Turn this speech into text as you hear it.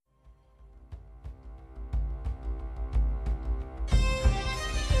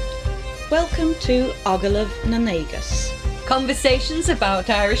Welcome to Ogalav na Nagus, conversations about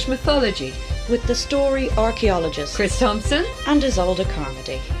Irish mythology with the story archaeologist Chris Thompson and Isolde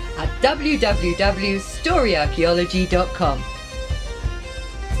Carmody at www.storyarchaeology.com.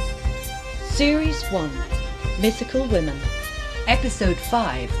 Series 1, Mythical Women. Episode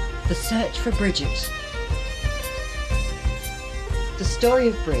 5, The Search for Bridget. The story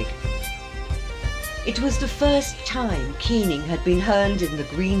of Brig. It was the first time keening had been heard in the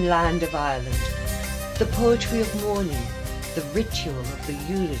green land of Ireland. The poetry of mourning, the ritual of the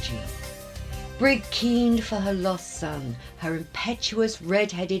eulogy. Brig keened for her lost son, her impetuous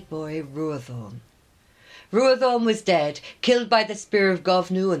red-headed boy Ruathorn. Ruathorn was dead, killed by the spear of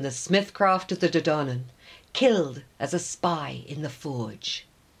Govnu and the smithcraft of the Dodonnan, killed as a spy in the forge.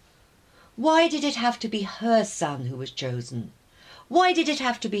 Why did it have to be her son who was chosen? Why did it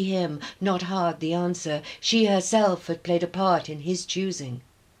have to be him? Not hard the answer. She herself had played a part in his choosing.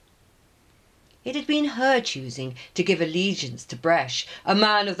 It had been her choosing to give allegiance to Bresh, a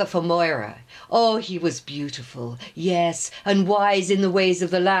man of the Fomoira. Oh, he was beautiful, yes, and wise in the ways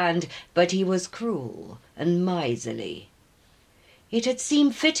of the land, but he was cruel and miserly. It had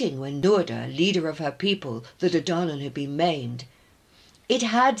seemed fitting when Nuada, leader of her people, the Dodonnan, had been maimed. It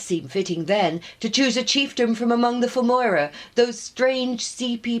had seemed fitting then to choose a chieftain from among the Fomoira, those strange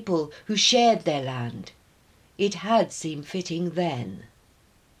sea people who shared their land. It had seemed fitting then.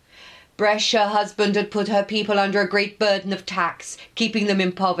 Bresh, her husband, had put her people under a great burden of tax, keeping them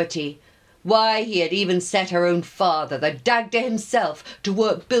in poverty. Why, he had even set her own father, the Dagda himself, to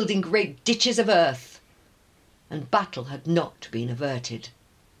work building great ditches of earth. And battle had not been averted.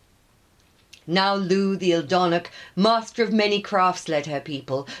 Now Lugh the Ealdonach, master of many crafts, led her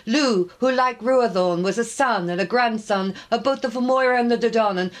people. Lugh, who like Ruathorn was a son and a grandson of both the Fomoira and the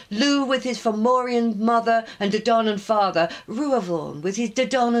Dodonnan. Lugh with his Fomorian mother and Dodonnan father. Ruathorn with his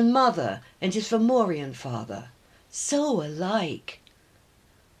Dodonnan mother and his Fomorian father. So alike.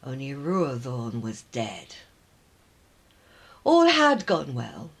 Only Ruathorn was dead. All had gone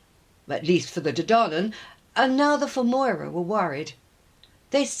well, at least for the Dodonnan, and now the Fomoira were worried.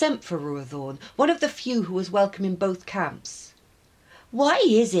 They sent for Ruathorn, one of the few who was welcome in both camps. "Why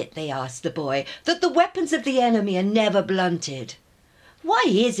is it," they asked the boy, "that the weapons of the enemy are never blunted? Why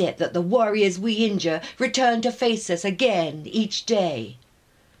is it that the warriors we injure return to face us again each day?"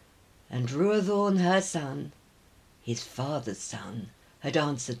 And Ruathorn, her son, his father's son, had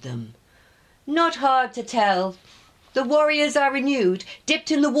answered them. "Not hard to tell. The warriors are renewed, dipped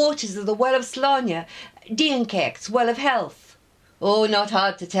in the waters of the Well of Slania, Diankek's Well of Health. Oh, not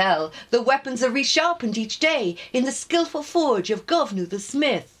hard to tell. The weapons are resharpened each day in the skilful forge of Govnu the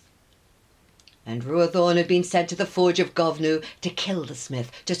smith." And Ruathorn had been sent to the forge of Govnu to kill the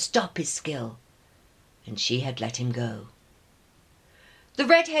smith, to stop his skill. And she had let him go. The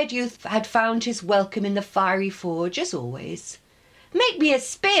red-haired youth had found his welcome in the fiery forge, as always. "Make me a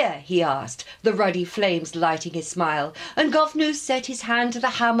spear," he asked, the ruddy flames lighting his smile, and Govnu set his hand to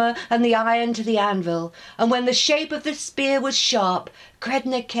the hammer and the iron to the anvil, and when the shape of the spear was sharp,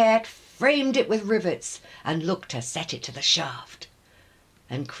 Credna Caird framed it with rivets and looked to set it to the shaft.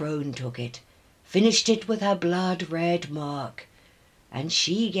 And Crone took it, finished it with her blood-red mark, and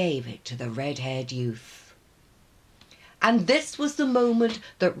she gave it to the red-haired youth. And this was the moment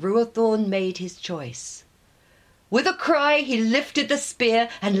that Ruathorn made his choice. With a cry he lifted the spear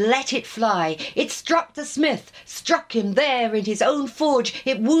and let it fly. It struck the smith, struck him there in his own forge.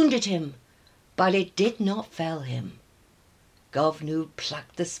 It wounded him, but it did not fell him. Govnu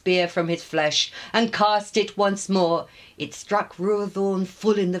plucked the spear from his flesh and cast it once more. It struck Ruathorn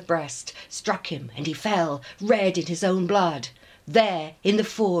full in the breast, struck him, and he fell, red in his own blood. There, in the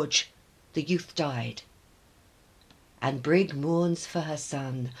forge, the youth died. And Brig mourns for her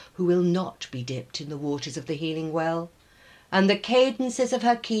son, who will not be dipped in the waters of the healing well, and the cadences of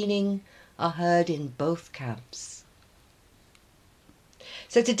her keening are heard in both camps.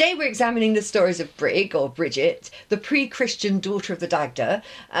 So today we're examining the stories of Brig, or Bridget, the pre-Christian daughter of the Dagda,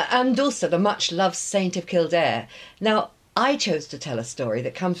 and also the much-loved saint of Kildare. Now, I chose to tell a story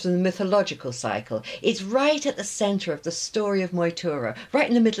that comes from the mythological cycle. It's right at the centre of the story of Moytura, right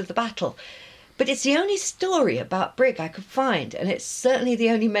in the middle of the battle. But it's the only story about Brig I could find, and it's certainly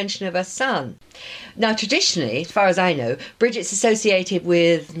the only mention of her son. Now, traditionally, as far as I know, Bridget's associated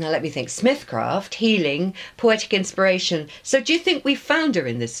with, now let me think, smithcraft, healing, poetic inspiration. So do you think we found her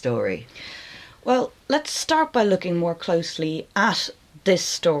in this story? Well, let's start by looking more closely at this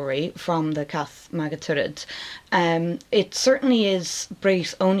story from the Cath Magaturid. It certainly is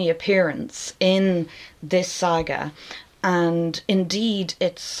Brig's only appearance in this saga, and indeed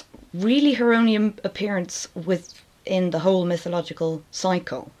it's really her only appearance within the whole mythological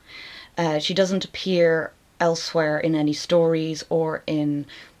cycle. She doesn't appear elsewhere in any stories or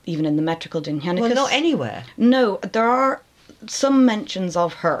even in the Metrical Dinhenicus. Well, not anywhere. No, there are some mentions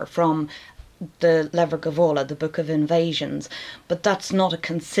of her from the Lever Gavola, the Book of Invasions, but that's not a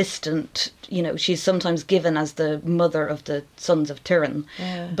consistent, she's sometimes given as the mother of the sons of Turin,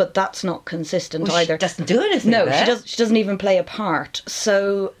 but that's not consistent either. She doesn't do anything. No, there. she doesn't even play a part.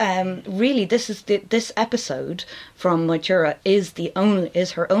 So really, this episode from Moytura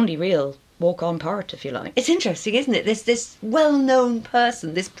is her only real walk-on part, if you like. It's interesting, isn't it? This well-known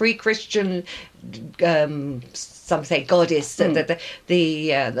person, this pre-Christian, some say goddess, some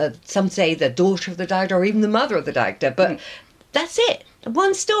say the daughter of the Dagda, or even the mother of the Dagda, but that's it.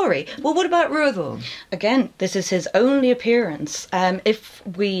 One story. Well, what about Ruadhán? Again, this is his only appearance. If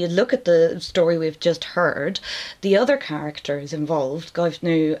we look at the story we've just heard, the other characters involved,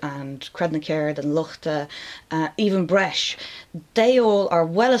 Gaivnu and Crednacaird and Luchta, even Bresh, they all are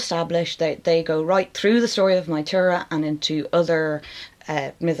well established. They go right through the story of Moytura and into other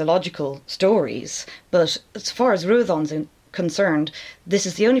mythological stories. But as far as Ruadhán's concerned, this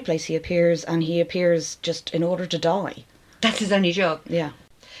is the only place he appears, and he appears just in order to die. That's his only job. Yeah.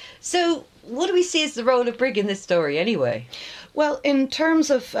 So, what do we see as the role of Brig in this story, anyway? Well, in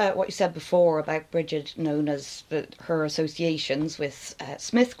terms of what you said before about Bridget, known as her associations with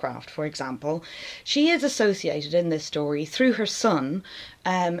Smithcraft, for example, she is associated in this story through her son,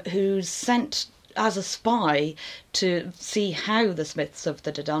 who's sent as a spy to see how the Smiths of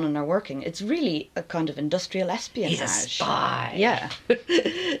the Dodonnan are working. It's really a kind of industrial espionage. He's a spy. Yeah.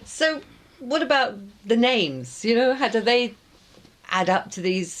 So, what about the names? How do they add up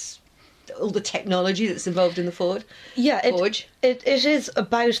to all the technology that's involved in the forge? Yeah, it is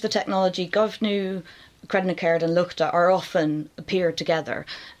about the technology. Gaivnu, Crednacaird and Luchta are often appear together.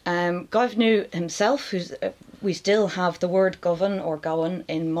 Gaivnu himself, we still have the word govan or gowan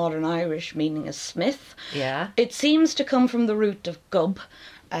in modern Irish, meaning a smith. Yeah. It seems to come from the root of gub,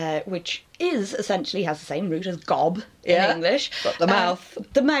 which essentially has the same root as gob in English. But the mouth.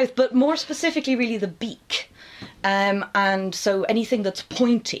 The mouth, but more specifically really the beak. And so anything that's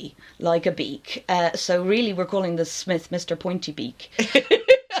pointy, like a beak. So really we're calling the smith Mr. Pointy Beak.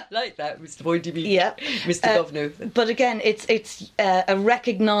 I like that, Mr. Pointy Beak. Yeah. Mr. Govno. But again, it's a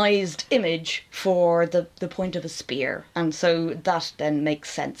recognised image for the point of a spear. And so that then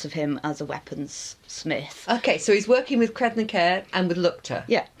makes sense of him as a weapons smith. Okay, so he's working with Crednacaird and with Luchta.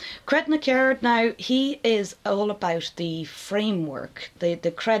 Yeah. Crednacaird now, he is all about the framework, the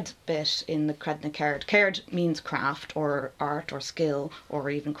cred bit in the Crednacaird. Caird means craft or art or skill or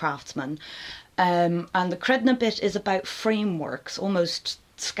even craftsman. And the Credna bit is about frameworks, almost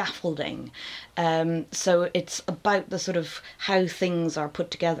scaffolding. So it's about the sort of how things are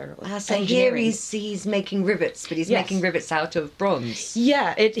put together. So here he's making rivets, but he's making rivets out of bronze.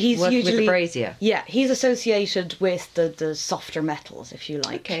 Yeah, he's working usually with the brazier. Yeah, he's associated with the softer metals, if you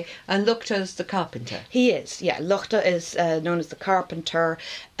like. Okay, and Luchta's the carpenter. He is, yeah. Luchta is known as the carpenter.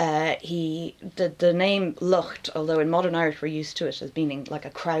 The name Lucht, although in modern Irish we're used to it as meaning like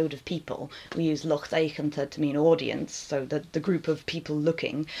a crowd of people, we use Lucht Éichanta to mean audience, so the group of people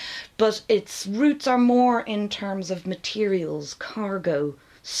looking. But its roots are more in terms of materials, cargo,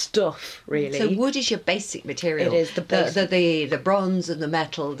 stuff, really. So wood is your basic material. It is the basic. The bronze and the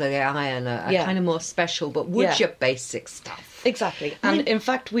metal, the iron are kind of more special, but wood's your basic stuff. Exactly. And in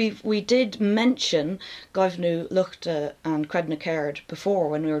fact, we did mention Gaivnu, Luchta and Crednacaird before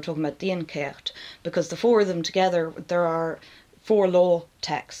when we were talking about Diancecht, because the four of them together, there are 4 law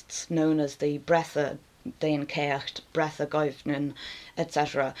texts known as the Bretha Diancecht, Bretha Gaivnun,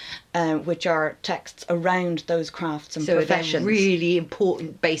 etc., which are texts around those crafts and professions. So they're really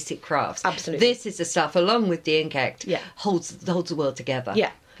important basic crafts. Absolutely. This is the stuff, along with Diancecht, holds the world together. Yeah.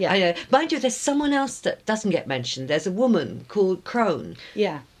 Yeah. I know. Mind you, there's someone else that doesn't get mentioned. There's a woman called Crone.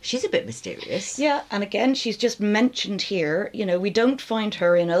 Yeah. She's a bit mysterious. Yeah, and again, she's just mentioned here. We don't find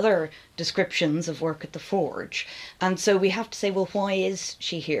her in other descriptions of work at the forge. And so we have to say, well, why is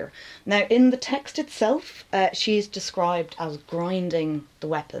she here? Now, in the text itself, she's described as grinding the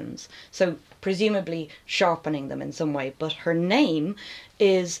weapons. So presumably sharpening them in some way. But her name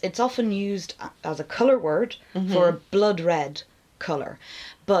it's often used as a colour word for a blood red colour.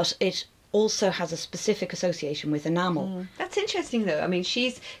 But it also has a specific association with enamel. That's interesting, though. I mean,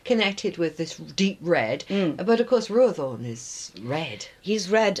 she's connected with this deep red, but of course Ruadhán is red. He's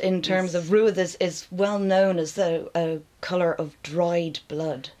red in terms of Ruadh is well known as a colour of dried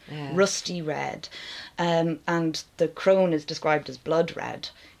blood, rusty red, and the crone is described as blood red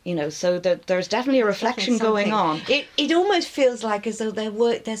So that there's definitely a reflection going on. It almost feels like as though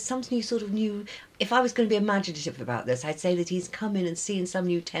there's some new. If I was going to be imaginative about this, I'd say that he's come in and seen some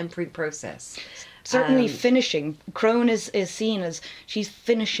new tempering process. Certainly finishing. Crone is seen as she's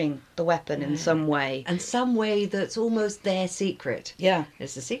finishing the weapon in some way. And some way that's almost their secret. Yeah.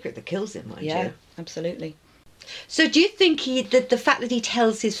 It's the secret that kills him, mind you. Yeah, absolutely. So do you think that the fact that he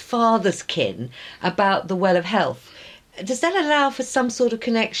tells his father's kin about the Well of Health, does that allow for some sort of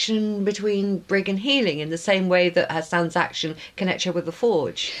connection between Brigg and healing in the same way that Hassan's action connects her with the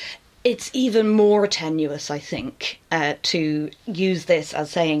Forge? It's even more tenuous, I think, to use this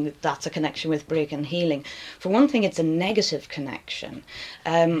as saying that's a connection with Brigg and healing. For one thing, it's a negative connection.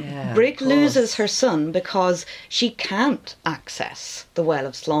 Brigg loses her son because she can't access the Well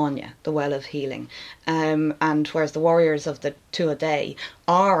of Sláine, the Well of Healing. And whereas the warriors of the Tuatha Dé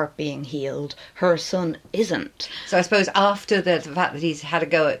are being healed, her son isn't. So I suppose after the fact that he's had a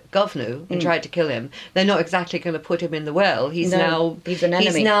go at Govnu and tried to kill him, they're not exactly going to put him in the well. He's an enemy.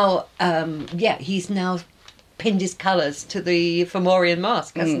 He's now pinned his colours to the Fomorian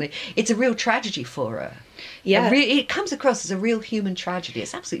mask, hasn't he? It's a real tragedy for her. Yeah, it comes across as a real human tragedy.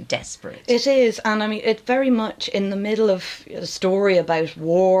 It's absolutely desperate. It is, and I mean, it's very much in the middle of a story about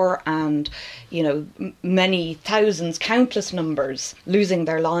war and, many thousands, countless numbers losing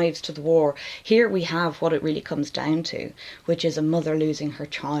their lives to the war. Here we have what it really comes down to, which is a mother losing her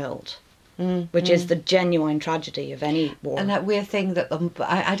child. Which is the genuine tragedy of any war. And that weird thing that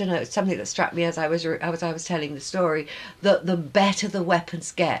I don't know, it's something that struck me as I was telling the story, that the better the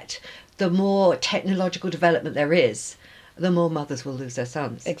weapons get, the more technological development there is, the more mothers will lose their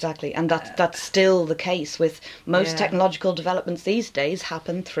sons. Exactly, and that's still the case with most technological developments these days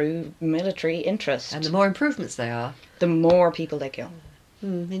happen through military interest. And the more improvements they are, the more people they kill.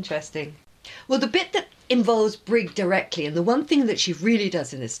 Interesting. Well, the bit that involves Brigg directly, and the one thing that she really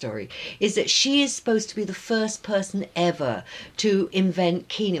does in this story, is that she is supposed to be the first person ever to invent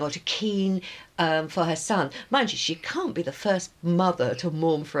keening, or to keen for her son. Mind you, she can't be the first mother to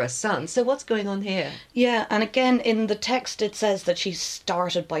mourn for her son, so what's going on here? Yeah, and again, in the text it says that she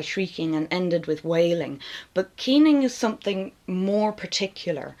started by shrieking and ended with wailing, but keening is something more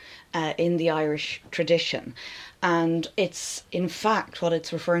particular in the Irish tradition. And it's, in fact, what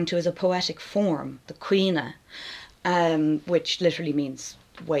it's referring to as a poetic form, the cuina, which literally means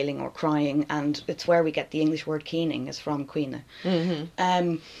wailing or crying, and it's where we get the English word keening, is from cuina.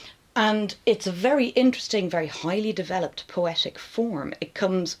 And it's a very interesting, very highly developed poetic form. It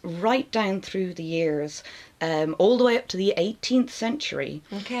comes right down through the years, all the way up to the 18th century,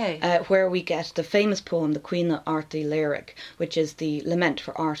 where we get the famous poem, the Cuina Arthaí Lyric, which is the lament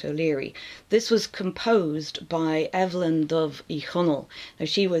for Art O'Leary. This was composed by Evelyn Dove y Chunnell. Now,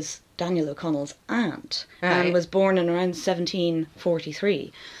 she was Daniel O'Connell's aunt and was born in around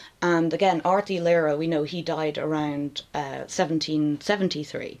 1743. And again, Arthaí Lyra, we know he died around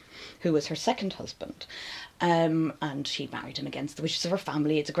 1773, who was her second husband. And she married him against the wishes of her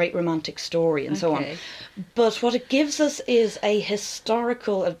family. It's a great romantic story and so on. But what it gives us is a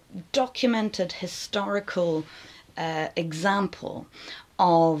documented historical example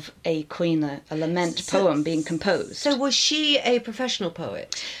of a cuina, a lament poem being composed. So was she a professional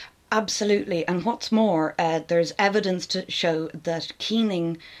poet? Absolutely. And what's more, there's evidence to show that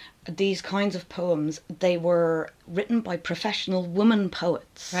keening, these kinds of poems, they were written by professional women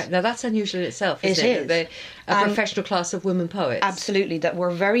poets. Right, now that's unusual in itself, isn't it? It is. A professional class of women poets. Absolutely, that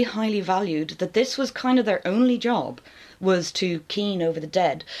were very highly valued, that this was kind of their only job, was to keen over the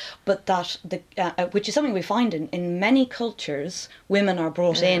dead, but that, which is something we find in many cultures, women are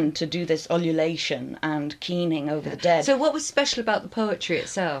brought in to do this ululation and keening over the dead. So what was special about the poetry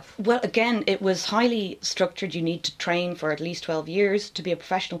itself? Well, again, it was highly structured. You need to train for at least 12 years to be a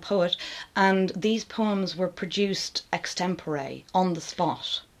professional poet, and these poems were produced extempore, on the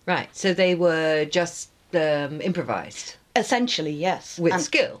spot. Right, so they were just improvised? Essentially, yes. With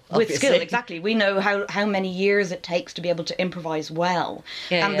skill, obviously. With skill, exactly. We know how many years it takes to be able to improvise well.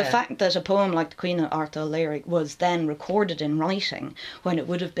 The fact that a poem like the Cuina Arthaí Lyric was then recorded in writing when it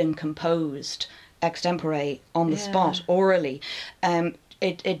would have been composed extempore, on the spot, orally,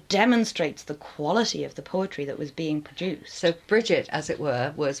 it demonstrates the quality of the poetry that was being produced. So Bridget, as it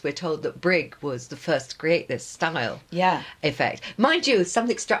were, we're told that Brigg was the first to create this style effect. Mind you,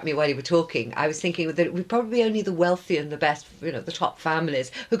 something struck me while you were talking. I was thinking that it would probably be only the wealthy and the best, the top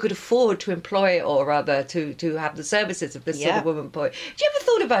families who could afford to employ, or rather to have the services of this sort of woman poet. Have you ever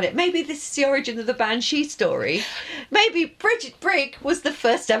thought about it? Maybe this is the origin of the Banshee story. Maybe Bridget Brigg was the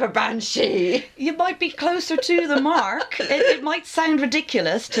first ever Banshee. You might be closer to the mark. It might sound ridiculous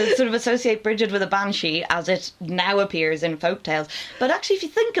ridiculous to sort of associate Bridget with a banshee as it now appears in folk tales. But actually, if you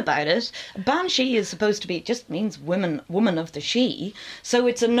think about it, banshee is supposed to be, it just means woman of the she. So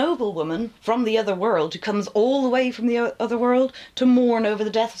it's a noble woman from the other world who comes all the way from the other world to mourn over the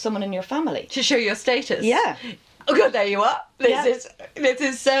death of someone in your family. To show your status. Yeah. Oh God, there you are. This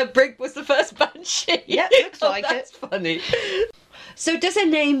is Brig was the first banshee. Yeah, looks like that's funny. So does a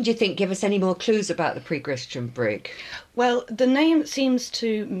name, do you think, give us any more clues about the pre-Christian Brig? Well, the name seems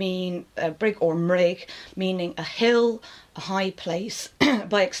to mean Brig or Mrig, meaning a hill, a high place.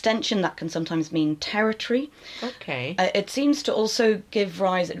 By extension, that can sometimes mean territory. Okay. It seems to also give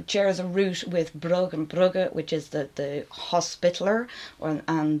rise, it shares a root with Brug and Brugge, which is the hospitaller,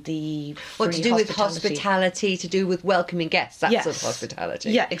 and the What, to do with hospitality, to do with welcoming guests, that sort of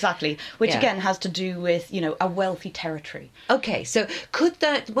hospitality. Yeah, exactly. Which again has to do with, a wealthy territory. Okay, so could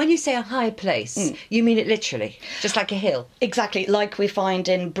that, when you say a high place, you mean it literally, just like a hill? Exactly, like we find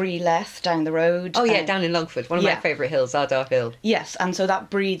in Breleth down the road. Oh yeah, down in Longford, one of my favourite hills, Ardagh Hill. Yes, and so that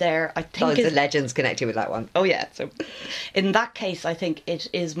Bree there, I think the legends connected with that one. Oh yeah, so in that case I think it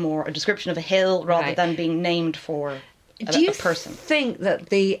is more a description of a hill rather than being named for a person. Do you think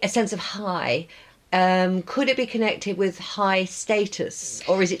that a sense of high, could it be connected with high status,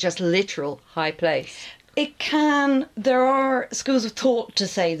 or is it just literal high place? It can. There are schools of thought to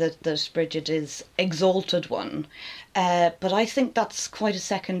say that Bridget is exalted one, but I think that's quite a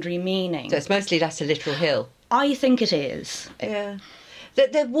secondary meaning. So it's mostly that's a literal hill. I think it is. Yeah.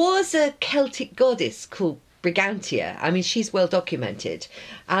 There was a Celtic goddess called Brigantia. I mean, she's well documented.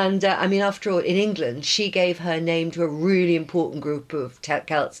 And, after all, in England, she gave her name to a really important group of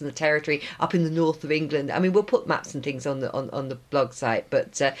Celts in the territory up in the north of England. I mean, we'll put maps and things on the blog site,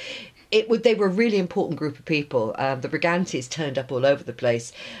 but they were a really important group of people. The Brigantes turned up all over the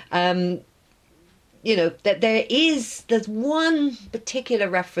place. That there's one particular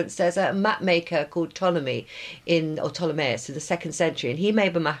reference. There's a map maker called Ptolemaeus in the 2nd century, and he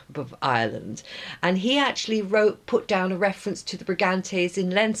made a map of Ireland, and he actually put down a reference to the Brigantes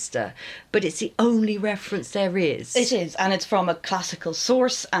in Leinster, but it's the only reference there is. It is, and it's from a classical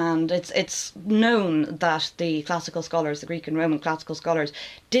source, and it's known that the classical scholars, the Greek and Roman classical scholars,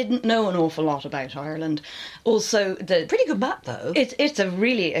 didn't know an awful lot about Ireland. Also, pretty good map though. It's a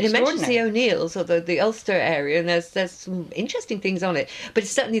really extraordinary. It mentions the O'Neills, or the Ulster area, and there's some interesting things on it, but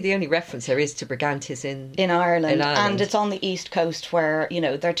it's certainly the only reference there is to Brigantes in Ireland. And it's on the east coast where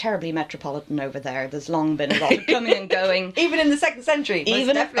they're terribly metropolitan over there. There's long been a lot of coming and going, even in the 2nd century.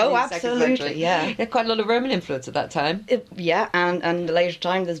 Absolutely, yeah. There's quite a lot of Roman influence at that time. And later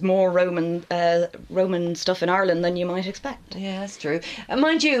time there's more Roman stuff in Ireland than you might expect. Yeah, that's true.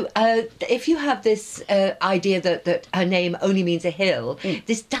 Mind you, if you have this idea that her name only means a hill,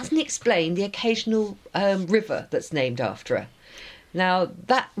 this doesn't explain the occasional river that's named after her. Now,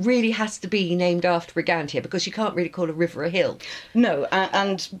 that really has to be named after Brigantia, because you can't really call a river a hill. No,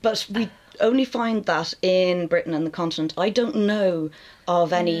 but we only find that in Britain and the continent. I don't know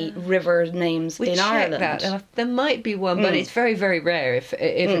of any river names in Ireland. That. There might be one, but it's very, very rare, if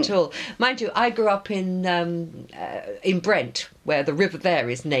at all. Mind you, I grew up in Brent, where the river there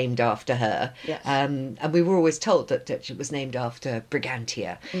is named after her. Yes. And we were always told that it was named after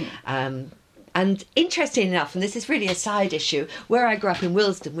Brigantia. And interesting enough, and this is really a side issue, where I grew up in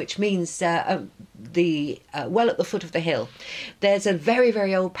Willesden, which means well at the foot of the hill, there's a very,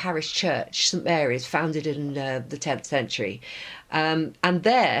 very old parish church, St Mary's, founded in the 10th century. And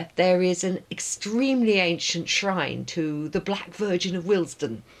there is an extremely ancient shrine to the Black Virgin of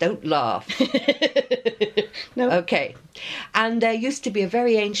Willesden. Don't laugh. No. Okay. And there used to be a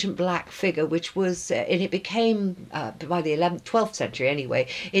very ancient black figure, which was, and it became, by the 11th, 12th century anyway,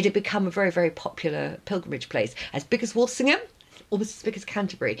 it had become a very, very popular pilgrimage place. As big as Walsingham, almost as big as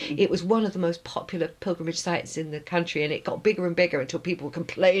Canterbury. It was one of the most popular pilgrimage sites in the country, and it got bigger and bigger until people were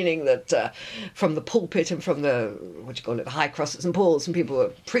complaining that from the pulpit and from the, the High Cross at St Paul's, and people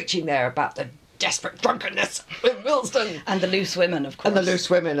were preaching there about the desperate drunkenness in Willesden. And the loose women, of course. And the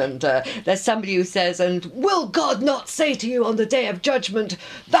loose women. And there's somebody who says, and will God not say to you on the day of judgment,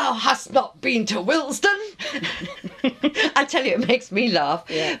 thou hast not been to Willesden? I tell you, it makes me laugh.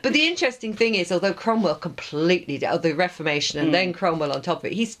 Yeah. But the interesting thing is, although Cromwell completely, the Reformation, and then Cromwell on top of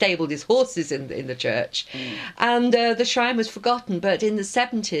it, he stabled his horses in the church. And the shrine was forgotten. But in the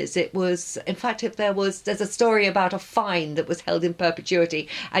 70s, it was, in fact, there's a story about a fine that was held in perpetuity.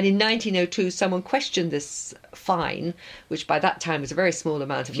 And in 1902, someone someone questioned this fine, which by that time was a very small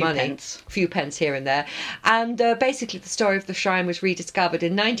amount of money, pence. a few pence here and there. And basically the story of the shrine was rediscovered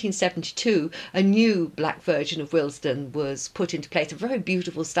in 1972. A new Black Virgin of Willesden was put into place, a very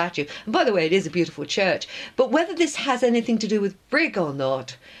beautiful statue. And by the way, it is a beautiful church. But whether this has anything to do with Brigg or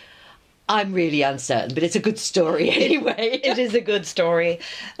not, I'm really uncertain, but it's a good story anyway. It is a good story.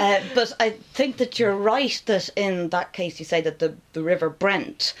 But I think that you're right that in that case you say that the River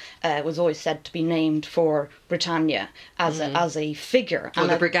Brent was always said to be named for Britannia as a figure. Or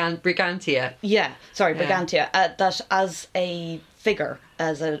the Brigantia. Yeah, sorry, Brigantia. That as a figure,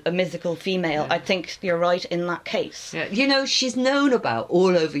 as a mythical female, I think you're right in that case. Yeah. You know, she's known about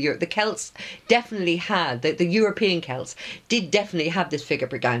all over Europe. The Celts definitely had, the European Celts did definitely have this figure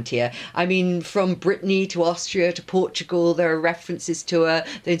Brigantia. I mean, from Brittany to Austria to Portugal, there are references to her,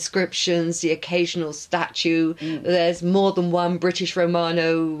 the inscriptions, the occasional statue. There's more than one British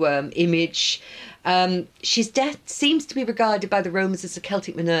Romano image. She's seems to be regarded by the Romans as a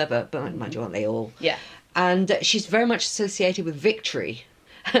Celtic Minerva, but mind you, aren't they all? Yeah. And she's very much associated with victory.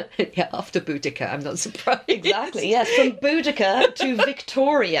 Yeah, after Boudica, I'm not surprised. Exactly, yes. From Boudica to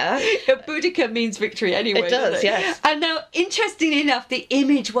Victoria. Yeah, Boudica means victory anyway. It does, yes. And now, interestingly enough, the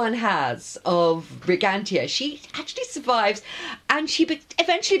image one has of Brigantia, she actually survives, and she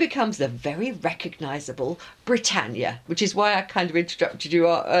eventually becomes the very recognisable Britannia, which is why I kind of interrupted you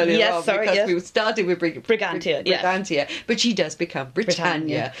earlier on, because we started with Brigantia, yes. But she does become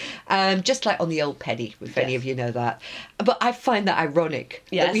Britannia. Just like on the old penny, if any of you know that. But I find that ironic.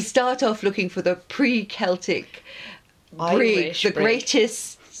 Yes. That we start off looking for the pre-Celtic Brigg, the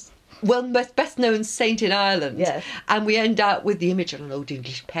greatest, best known saint in Ireland, yes. And we end up with the image on an old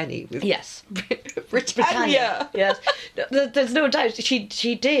English penny with Britannia. Yes, there's no doubt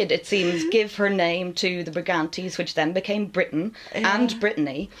she did. It seems give her name to the Brigantes, which then became Britain and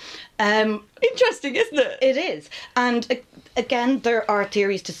Brittany. Interesting, isn't it? It is, and again, there are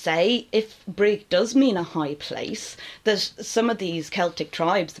theories to say if Brigg does mean a high place, that some of these Celtic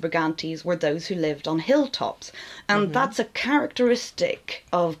tribes, the Brigantes, were those who lived on hilltops, and that's a characteristic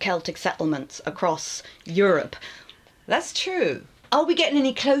of Celtic settlements across Europe. That's true. Are we getting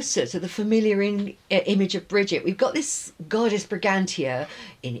any closer to the familiar image of Bridget? We've got this goddess Brigantia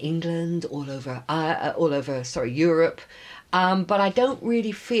in England, all over Europe, but I don't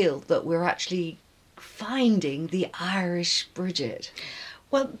really feel that we're actually finding the Irish Bridget.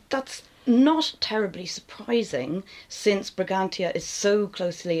 Well, that's not terribly surprising, since Brigantia is so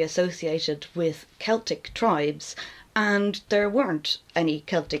closely associated with Celtic tribes, and there weren't any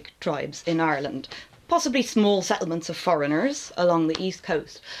Celtic tribes in Ireland. Possibly small settlements of foreigners along the east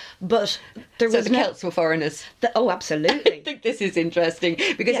coast, but there was the Celts were foreigners. Oh, absolutely. I think this is interesting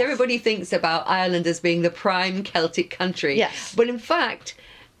because everybody thinks about Ireland as being the prime Celtic country. Yes, but in fact,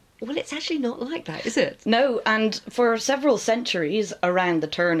 well, it's actually not like that, is it? No, and for several centuries around the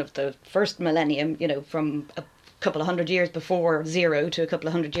turn of the first millennium, from a couple of hundred years before zero to a couple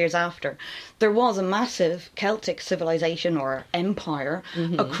of hundred years after, there was a massive Celtic civilization or empire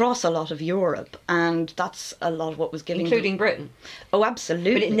across a lot of Europe, and that's a lot of what was giving... Including Britain. Oh,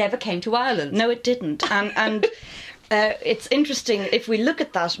 absolutely. But it never came to Ireland. No, it didn't. And it's interesting, if we look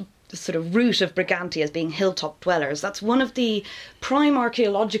at that sort of root of Brigantia as being hilltop dwellers, that's one of the prime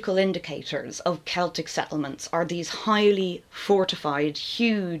archaeological indicators of Celtic settlements, are these highly fortified,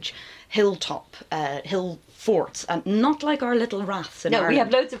 huge hilltop, hill forts, and not like our little raths in Ireland. No, we have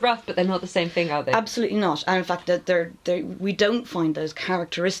loads of raths, but they're not the same thing, are they? Absolutely not. And in fact, we don't find those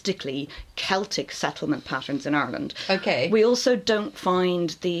characteristically Celtic settlement patterns in Ireland. Okay. We also don't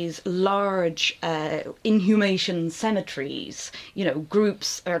find these large inhumation cemeteries,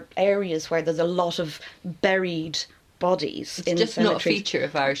 groups or areas where there's a lot of buried bodies in just cemeteries. Not a feature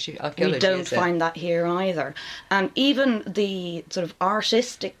of Irish archaeology. We don't find that here either. And even the sort of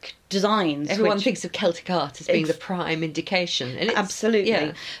artistic designs. Everyone thinks of Celtic art as being the prime indication. And absolutely.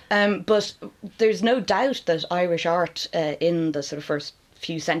 Yeah. But there's no doubt that Irish art in the sort of first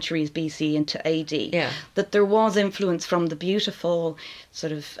few centuries BC into AD, that there was influence from the beautiful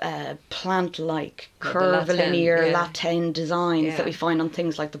sort of plant-like curvilinear Latin designs that we find on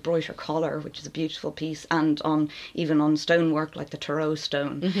things like the Broighter collar, which is a beautiful piece, and even on stonework like the Tarot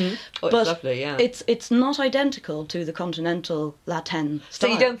stone. Mm-hmm. Oh, but it's lovely, yeah. It's not identical to the continental Latin style.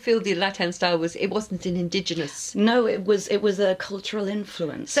 So you don't feel the Latin style wasn't an indigenous? No, it was a cultural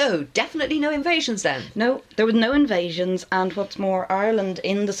influence. So definitely no invasions then? No, there were no invasions, and what's more, Ireland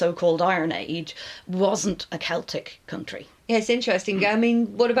in the so-called Iron Age wasn't a Celtic country. Yeah, it's interesting. I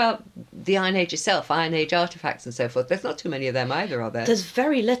mean, what about the Iron Age itself, Iron Age artefacts and so forth? There's not too many of them either, are there? There's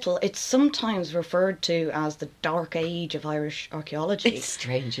very little. It's sometimes referred to as the Dark Age of Irish archaeology. It's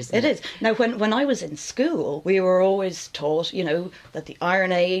strange, isn't it? It is. Now, when I was in school, we were always taught, that the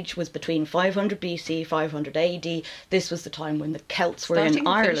Iron Age was between 500 BC, 500 AD. This was the time when the Celts were in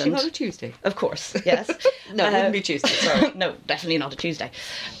Ireland. On a Tuesday. Of course, yes. No, it wouldn't be Tuesday, sorry. No, definitely not a Tuesday.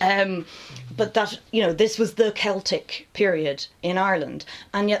 But that, this was the Celtic period in Ireland.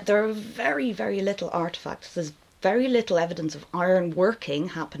 And yet there are very, very little artefacts. There's very little evidence of iron working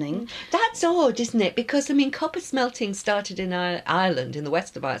happening. That's odd, isn't it? Because, copper smelting started in Ireland, in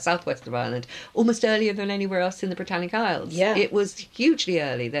the southwest of Ireland, almost earlier than anywhere else in the Britannic Isles. Yeah. It was hugely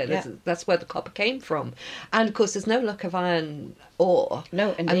early. That's where the copper came from. And, of course, there's no lack of iron ore.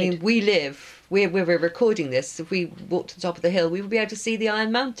 No, indeed. Where we're recording this, if we walked to the top of the hill, we would be able to see the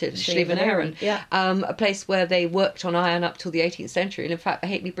Iron Mountain, Slieve na hÉireann, yeah. A place where they worked on iron up till the 18th century. And in fact, the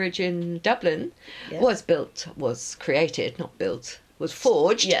Ha'penny Bridge in Dublin was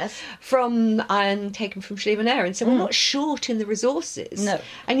forged from iron taken from Slieve na hÉireann. So we're not short in the resources. No.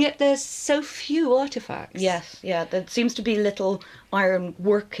 And yet there's so few artefacts. Yes, yeah. There seems to be little iron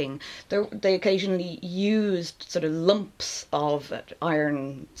working. They occasionally used sort of lumps of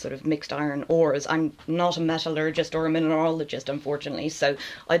iron, sort of mixed iron ores. I'm not a metallurgist or a mineralogist, unfortunately, so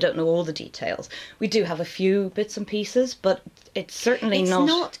I don't know all the details. We do have a few bits and pieces, but it's certainly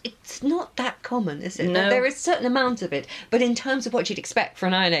It's not that common, is it? No. There is a certain amount of it, but in terms of what you'd expect for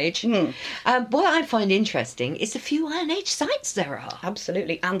an Iron Age, what I find interesting is the few Iron Age sites there are.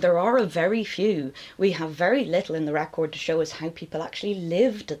 Absolutely, and there are a very few. We have very little in the record to show us how people actually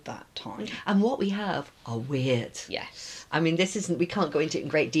lived at that time. And what we have are weird. Yes. We can't go into it in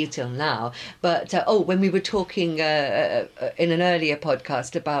great detail now, but when we were talking in an earlier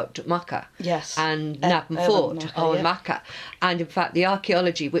podcast about Macha and Navan Fort on Macha, and in fact the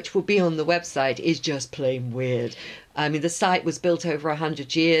archaeology, which will be on the website, is just plain weird. The site was built over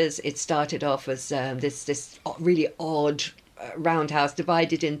 100 years. It started off as this really odd roundhouse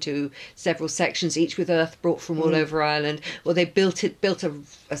divided into several sections, each with earth brought from all over Ireland. Well, they built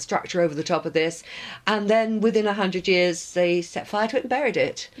a structure over the top of this, and then within 100 years they set fire to it and buried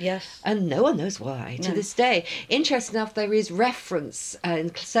it. Yes. And no one knows why to this day. Interesting enough, there is reference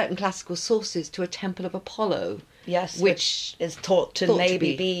in certain classical sources to a temple of Apollo. Yes, which is thought to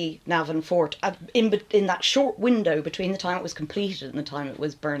maybe be Navan Fort in that short window between the time it was completed and the time it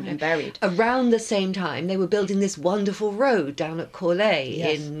was burned and buried. Around the same time, they were building this wonderful road down at Corlay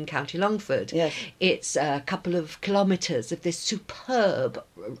in County Longford. Yes. It's a couple of kilometres of this superb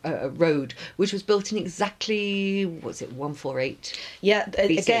road, which was built in exactly, 148? Yeah,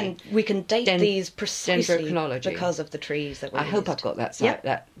 BC. Again, we can date these precisely because of the trees that were I hope I've got that site,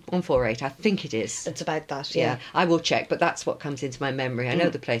 that 148, I think it is. It's about that, yeah. I will check, but that's what comes into my memory. I know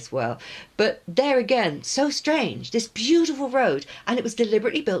the place well. But there again, so strange, this beautiful road, and it was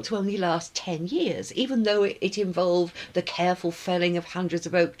deliberately built to only last 10 years, even though it involved the careful felling of hundreds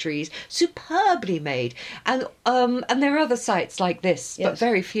of oak trees, superbly made. And there are other sites like this, but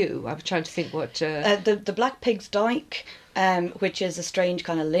very few. I'm trying to think what... The Black Pig's Dyke, which is a strange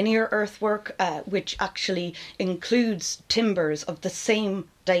kind of linear earthwork, which actually includes timbers of the same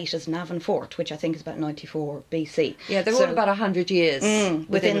date as Navan Fort, which I think is about 94 BC. Yeah, they're all about 100 years.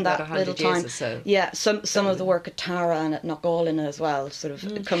 Within that little time. Or so. Yeah, some of the work at Tara and at Knockallin as well sort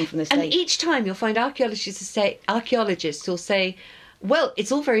of come from this date. And each time you'll find archaeologists will say, well,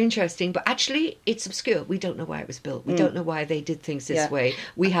 it's all very interesting, but actually it's obscure. We don't know why it was built. We don't know why they did things this way.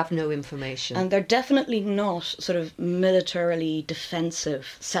 We have no information. And they're definitely not sort of militarily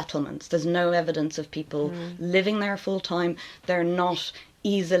defensive settlements. There's no evidence of people living there full time. They're not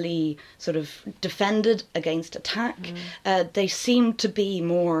easily sort of defended against attack. They seem to be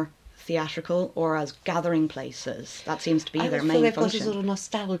more theatrical or as gathering places. That seems to be their main they've function. got a sort of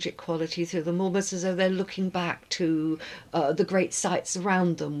nostalgic quality to them, almost as though they're looking back to the great sites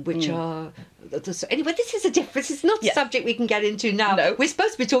around them, which are... Anyway, this is not a subject we can get into now. No. We're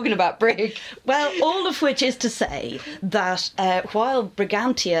supposed to be talking about Brig. Well, all of which is to say that while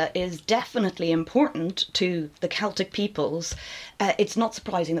Brigantia is definitely important to the Celtic peoples, it's not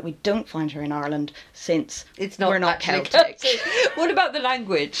surprising that we don't find her in Ireland, since we're not Celtic. What about the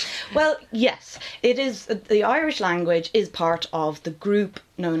language? Well, yes, it is. The Irish language is part of the group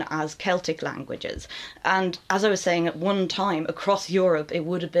known as Celtic languages. And as I was saying, at one time across Europe, it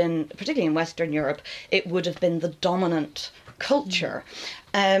would have been, particularly in Western Europe, it would have been the dominant culture.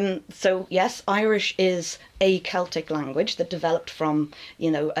 So yes, Irish is a Celtic language that developed from,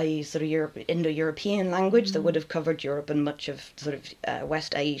 a sort of Indo-European language that would have covered Europe and much of sort of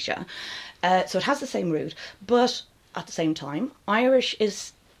West Asia. So it has the same root, but at the same time, Irish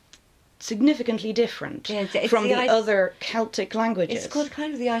is significantly different it's from the other Celtic languages. It's called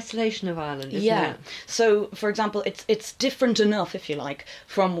kind of the isolation of Ireland, isn't it? So, for example, it's different enough, if you like,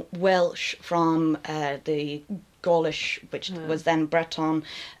 from Welsh, from the Gaulish, which was then Breton.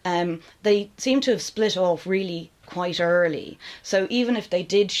 They seem to have split off really quite early. So even if they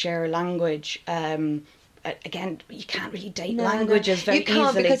did share language, again, you can't really date languages very easily. You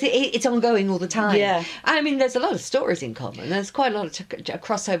can't, because it's ongoing all the time. Yeah. I mean, there's a lot of stories in common. There's quite a lot of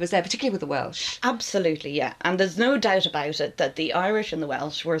crossovers there, particularly with the Welsh. Absolutely, yeah. And there's no doubt about it that the Irish and the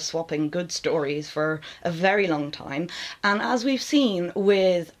Welsh were swapping good stories for a very long time. And as we've seen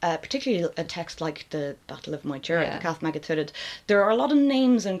with particularly a text like the Battle of Moytura, the Cath Maige Tuired, there are a lot of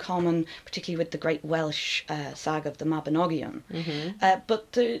names in common, particularly with the great Welsh saga of the Mabinogion.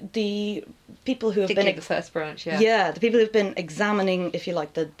 But the people who have been... the first branch, the people who've been examining, if you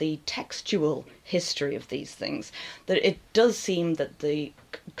like, the textual history of these things, that it does seem that the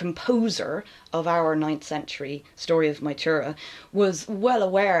composer of our 9th century story of Moytura was well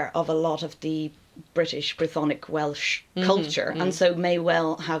aware of a lot of the British, Brythonic, Welsh culture, and so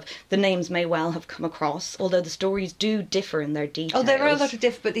the names may well have come across, although the stories do differ in their details. Oh, there are a lot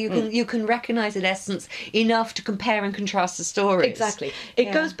of but you can recognise in essence enough to compare and contrast the stories. Exactly.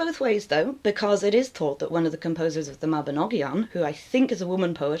 It goes both ways, though, because it is thought that one of the composers of the Mabinogion, who I think is a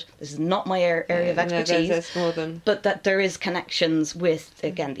woman poet, this is not my area of expertise, but that there is connections with,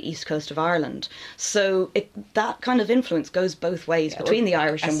 again, the east coast of Ireland. So that kind of influence goes both ways between the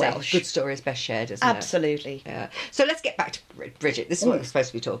Irish and Welsh. Good story is best shared, isn't it? Absolutely. Yeah. So let's get back to Bridget. This is what we're supposed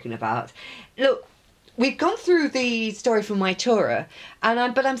to be talking about. Look, we've gone through the story from Moytura,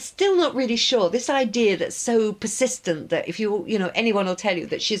 but I'm still not really sure. This idea that's so persistent that if anyone will tell you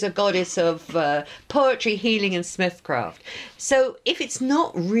that she's a goddess of poetry, healing, and smithcraft. So if it's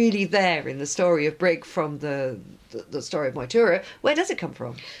not really there in the story of Brigg from the story of Moytura, where does it come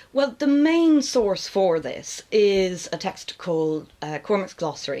from? Well, the main source for this is a text called Cormac's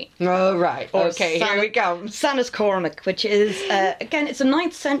Glossary. Oh, right. Okay, here we go. Sanus Cormac, which is, again, it's a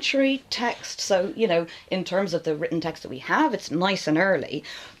 9th century text, so, in terms of the written text that we have, it's nice and early,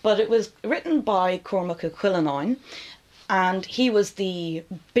 but it was written by Cormac of Cuileáin, and he was the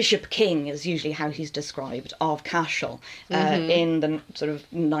bishop king, is usually how he's described, of Cashel in the sort of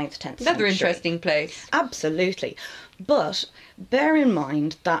 9th, 10th century. Another interesting place. Absolutely. But bear in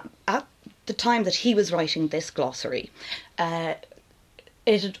mind that at the time that he was writing this glossary,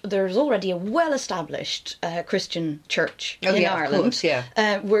 there's already a well-established Christian church in Ireland.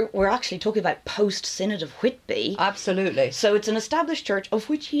 Of course, we're actually talking about post-Synod of Whitby. Absolutely. So it's an established church of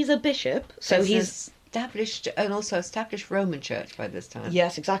which he's a bishop. So he's... established Roman Church by this time.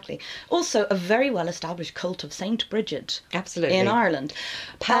 Yes, exactly. Also, a very well-established cult of Saint Bridget. Absolutely. In Ireland.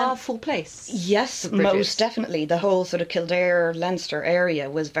 Powerful place. Yes, most definitely. The whole sort of Kildare, Leinster area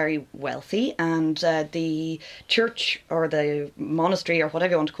was very wealthy, and the church, or the monastery, or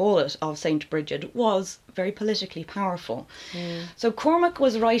whatever you want to call it, of Saint Bridget was very politically powerful. So Cormac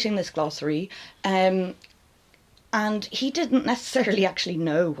was writing this glossary, and he didn't necessarily actually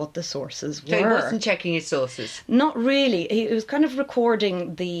know what the sources were. So he wasn't checking his sources? Not really. He was kind of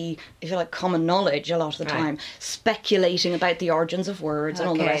recording the, if you like, common knowledge a lot of the time, speculating about the origins of words and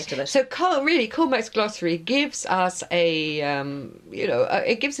all the rest of it. So Cormac's Glossary gives us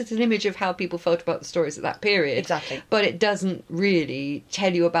it gives us an image of how people felt about the stories at that period. Exactly. But it doesn't really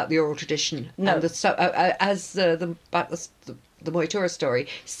tell you about the oral tradition. No. And the Moytura story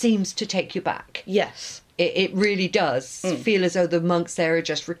seems to take you back. Yes. It really does feel as though the monks there are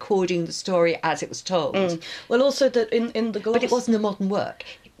just recording the story as it was told. Well, also that in the gloss... But it wasn't a modern work.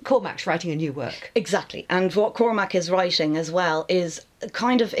 Cormac's writing a new work. Exactly. And what Cormac is writing as well is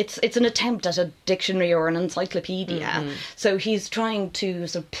kind of, it's an attempt at a dictionary or an encyclopedia. So he's trying to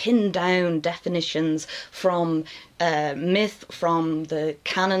sort of pin down definitions from myth, from the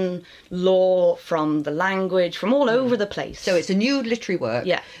canon law, from the language, from all over the place. So it's a new literary work,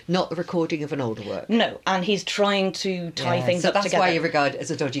 not the recording of an older work. No, and he's trying to tie things up together. So that's why you regard it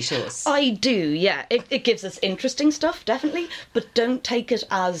as a dodgy source. I do, yeah. It gives us interesting stuff, definitely, but don't take it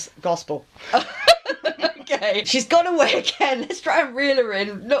as gospel. Okay, she's gone away again. Let's try and reel her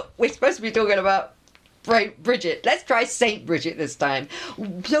in. Look, we're supposed to be talking about Bridget. Let's try Saint Bridget this time.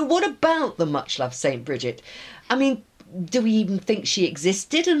 So what about the much-loved Saint Bridget? I mean, do we even think she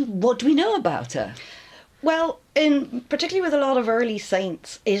existed, and what do we know about her? Well, particularly with a lot of early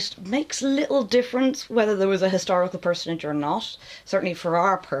saints, it makes little difference whether there was a historical personage or not, certainly for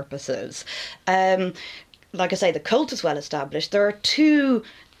our purposes. Like I say, the cult is well established. There are two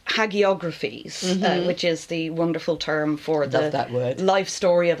hagiographies, which is the wonderful term for the life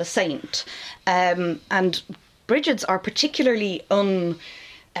story of a saint. And Bridget's are particularly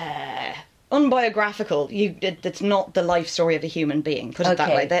unbiographical. It's not the life story of a human being, put it that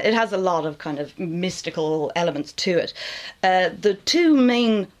way. It has a lot of kind of mystical elements to it. The two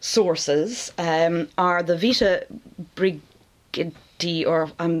main sources are the Vita Brigidi,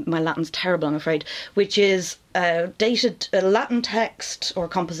 or my Latin's terrible, I'm afraid, which is dated a Latin text or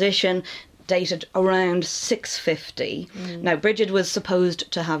composition dated around 650. Now, Bridget was supposed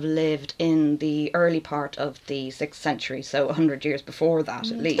to have lived in the early part of the 6th century, so 100 years before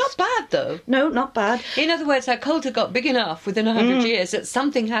that, at least. Not bad, though. No, not bad. In other words, our culture got big enough within 100 years that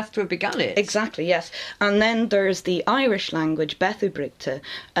something has to have begun it. Exactly, yes. And then there's the Irish language, Bethubrigte,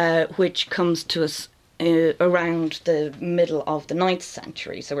 which comes to us around the middle of the 9th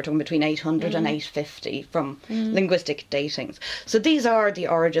century. So we're talking between 800 and 850 from linguistic datings. So these are the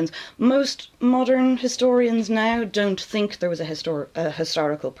origins. Most modern historians now don't think there was a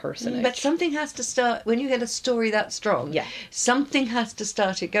historical personage. But something has to start, when you get a story that strong, something has to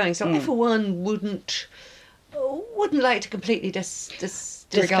start it going. So I, for one, wouldn't like to completely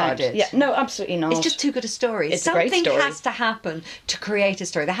disregard it. Yeah, no, absolutely not. It's just too good a story. It's a great story. Something has to happen to create a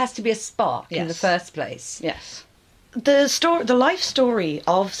story. There has to be a spark in the first place. Yes. The life story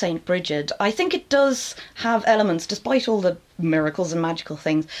of Saint Bridget, I think it does have elements, despite all the miracles and magical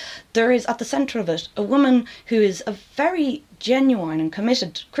things. There is at the centre of it a woman who is a very genuine and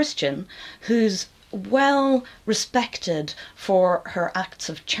committed Christian, who's well respected for her acts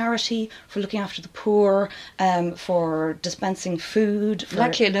of charity, for looking after the poor, for dispensing food.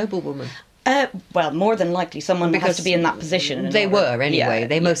 Likely a noblewoman. Well, more than likely, someone has to be in that position. They were, anyway.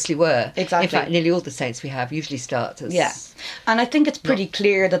 They mostly were. Exactly. In fact, nearly all the saints we have usually start as... Yeah. And I think it's pretty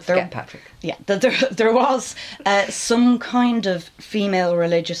clear that Patrick. Yeah, that there was some kind of female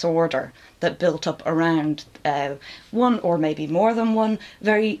religious order that built up around one, or maybe more than one,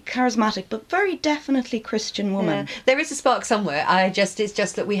 very charismatic but very definitely Christian woman. Yeah. There is a spark somewhere. It's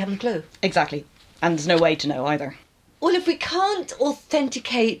just that we haven't a clue. Exactly. And there's no way to know either. Well, if we can't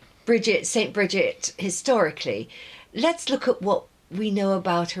authenticate Saint Bridget historically, let's look at what we know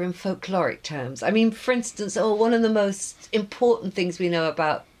about her in folkloric terms. I mean, for instance, one of the most important things we know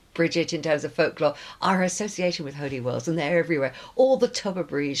about Bridget in terms of folklore are her association with holy wells, and they're everywhere. All the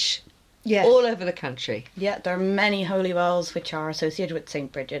Tubberbrige, all over the country. Yeah, there are many holy wells which are associated with St.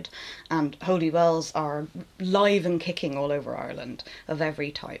 Bridget, and holy wells are live and kicking all over Ireland of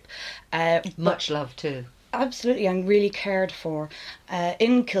every type. Much love too. Absolutely, and really cared for.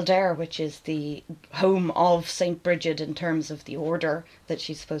 In Kildare, which is the home of St. Bridget in terms of the order that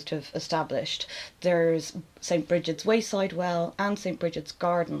she's supposed to have established, there's St. Bridget's Wayside Well and St. Bridget's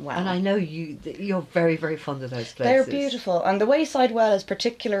Garden Well. And I know you're very, very fond of those places. They're beautiful, and the Wayside Well is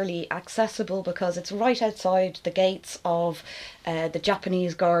particularly accessible because it's right outside the gates of the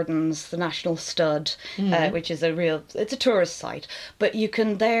Japanese Gardens, the National Stud, which is it's a tourist site, but you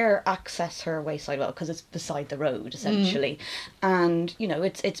can there access her Wayside Well because it's beside the road, essentially. And,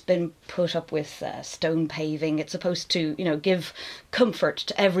 it's been put up with stone paving. It's supposed to, give comfort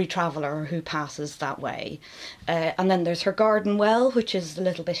to every traveller who passes that way. And then there's her Garden Well, which is a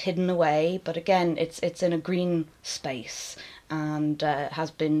little bit hidden away, but again, it's in a green space and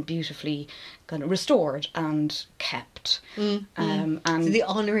has been beautifully kind of restored and kept. And so the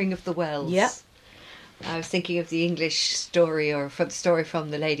honouring of the wells. Yeah. I was thinking of the English story, or from the story from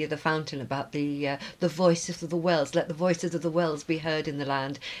The Lady of the Fountain, about the voices of the wells. Let the voices of the wells be heard in the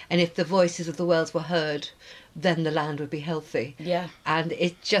land, and if the voices of the wells were heard, then the land would be healthy. Yeah. And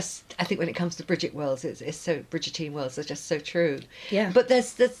it just, I think when it comes to Bridget wells, it's so, Bridgetine wells are just so true. Yeah. But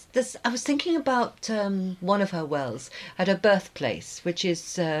there's I was thinking about one of her wells at her birthplace, which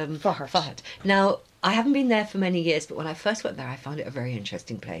is Faughart. Now, I haven't been there for many years, but when I first went there, I found it a very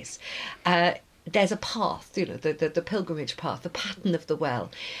interesting place. There's a path, the pilgrimage path, the pattern of the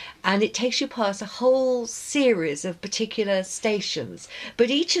well, and it takes you past a whole series of particular stations, but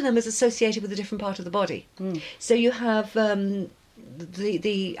each of them is associated with a different part of the body. So you have I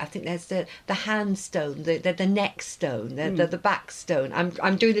think there's the hand stone, the neck stone, the back stone.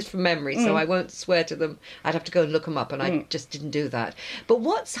 I'm doing this from memory, so I won't swear to them. I'd have to go and look them up, and I just didn't do that. But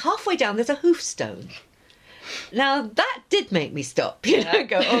what's halfway down, there's a hoof stone. Now, that did make me stop,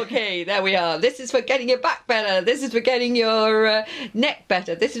 go, okay, there we are. This is for getting your back better. This is for getting your neck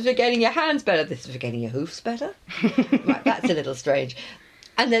better. This is for getting your hands better. This is for getting your hoofs better. Right, that's a little strange.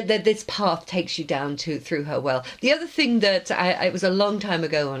 And then this path takes you down through her well. The other thing that it was a long time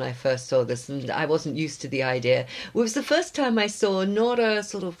ago when I first saw this, and I wasn't used to the idea, was the first time I saw not a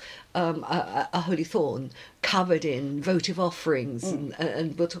sort of a holy thorn covered in votive offerings,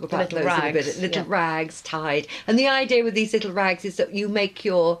 and we'll talk about those in a bit. Little rags tied, and the idea with these little rags is that you make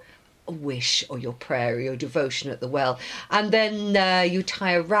your wish or your prayer or your devotion at the well. And then you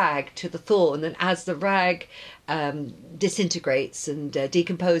tie a rag to the thorn, and as the rag disintegrates and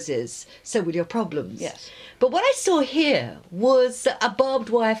decomposes, so will your problems. Yes. But what I saw here was a barbed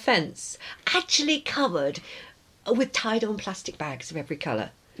wire fence, actually covered with tied-on plastic bags of every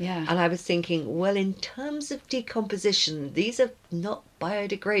colour. Yeah. And I was thinking, well, in terms of decomposition, these are not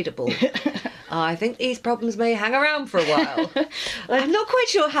biodegradable. I think these problems may hang around for a while. I'm not quite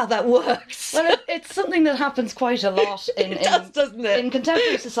sure how that works. Well, it's something that happens quite a lot It does, doesn't it? in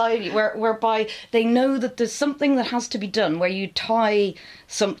contemporary society, whereby they know that there's something that has to be done, where you tie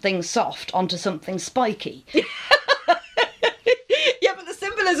something soft onto something spiky. Yeah, but the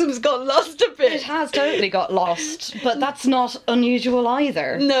symbolism's gone lost a bit. It has totally got lost, but that's not unusual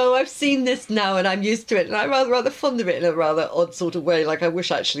either. No, I've seen this now and I'm used to it, and I'm rather fond of it in a rather odd sort of way. Like, I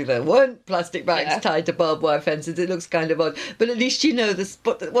wish actually there weren't plastic bags tied to barbed wire fences. It looks kind of odd, but at least you know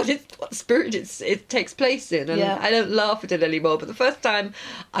what spirit it takes place in, and I don't laugh at it anymore. But the first time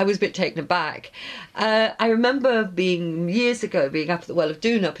I was a bit taken aback. I remember years ago being up at the Well of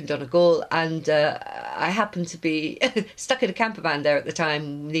Doon up in Donegal, and I happened to be stuck in a camper van there at the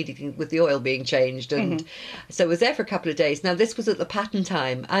time, needing with the oil being changed, and so I was there for a couple of days. Now this was at the pattern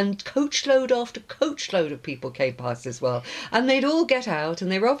time, and coachload after coachload of people came past as well, and they'd all get out,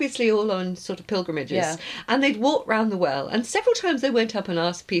 and they were obviously all on sort of pilgrimages, and they'd walk round the well, and several times they went up and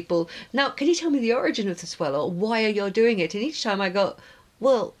asked people, now can you tell me the origin of this well, or why are you doing it? And each time I got,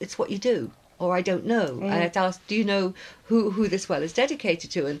 well, it's what you do. Or I don't know. And I'd ask, do you know who this well is dedicated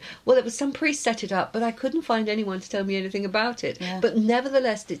to? And, well, it was some priest set it up, but I couldn't find anyone to tell me anything about it. Yeah. But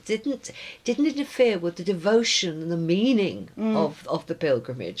nevertheless, it didn't interfere with the devotion and the meaning of the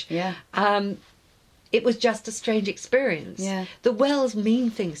pilgrimage. Yeah. It was just a strange experience. Yeah. The wells mean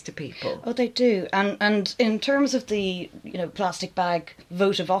things to people. Oh, they do. And in terms of the plastic bag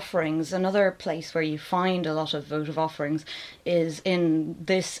votive offerings, another place where you find a lot of votive offerings is in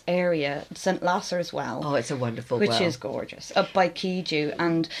this area, St Lasser's Well. Oh, it's a wonderful well. Which is gorgeous, up by Keju.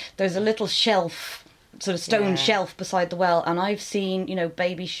 And there's a little shelf, sort of stone shelf beside the well, and I've seen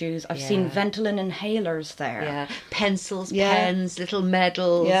baby shoes, I've seen Ventolin inhalers there, pencils, pens, little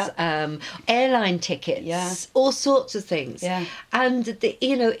medals, airline tickets, all sorts of things, and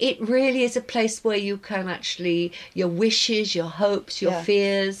it really is a place where you can actually, your wishes, your hopes, your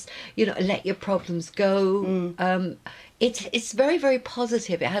fears, let your problems go. It's very, very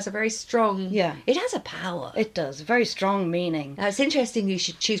positive. It has a very strong... It has a power. It does. Very strong meaning. Now, it's interesting you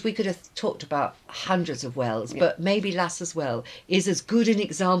should choose... We could have talked about hundreds of wells, but maybe Lasser's Well is as good an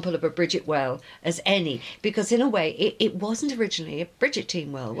example of a Bridget well as any, because in a way, it wasn't originally a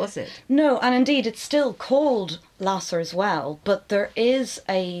Bridgetine well, was it? No, and indeed, it's still called Lasser's Well, but there is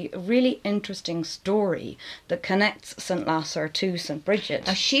a really interesting story that connects St Lasser to St Bridget.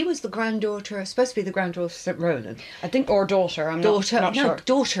 Now, she was supposed to be the granddaughter of St Ronan. I think, or daughter, I'm not sure.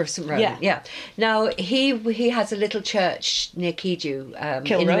 Daughter of St Ronan, yeah. Now, he has a little church near Keju.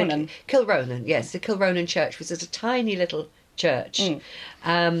 Kilronan. Kilronan, yes. The Kilronan Church, which is a tiny little church.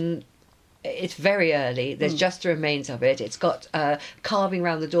 It's very early. There's just the remains of it. It's got carving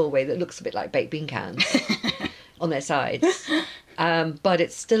around the doorway that looks a bit like baked bean cans on their sides. But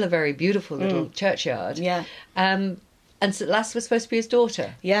it's still a very beautiful little churchyard. Yeah. And St Lasser was supposed to be his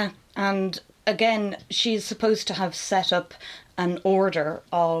daughter. Yeah, and again, she's supposed to have set up an order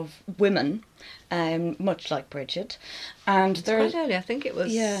of women, much like Bridget. And it's quite early. I think it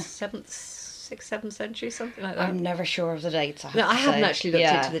was 6th, 7th century, something like that. I'm never sure of the dates. I haven't actually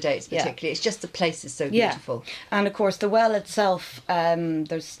looked into the dates particularly. It's just the place is so beautiful. And of course, the well itself,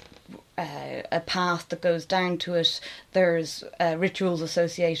 there's a path that goes down to it. There's rituals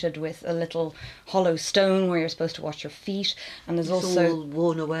associated with a little hollow stone where you're supposed to wash your feet, and there's also all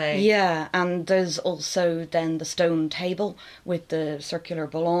worn away. Yeah, and there's also then the stone table with the circular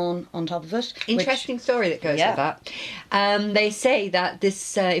ballon on top of it. Interesting story that goes with that. They say that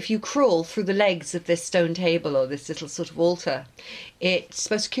this, if you crawl through the legs of this stone table or this little sort of altar, it's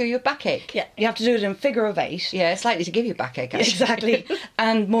supposed to cure your backache. Yeah, you have to do it in figure of 8. Yeah, it's likely to give you backache, actually. Exactly.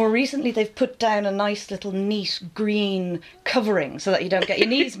 And more recently, they've put down a nice little neat green covering so that you don't get your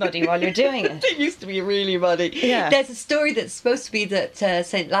knees muddy while you're doing it. It used to be really muddy. Yeah. There's a story that's supposed to be that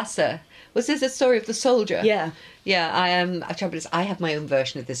St Lasser... Was this a story of the soldier? Yeah. Yeah, I have my own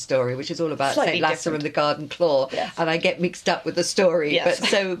version of this story, which is all about St Lasser and the Garden Claw, yes. and I get mixed up with the story. Yes.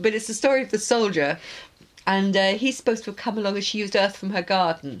 But it's the story of the soldier, and he's supposed to have come along as she used earth from her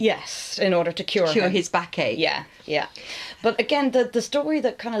garden. Yes, in order to cure his backache. Yeah, yeah. But again, the story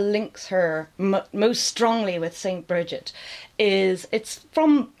that kind of links her most strongly with St Bridget is it's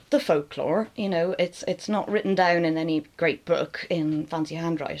from the folklore. You know, it's not written down in any great book in fancy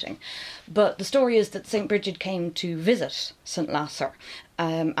handwriting, but the story is that St. Bridget came to visit St. Lasser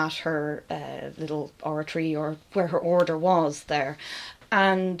at her little oratory, or where her order was there,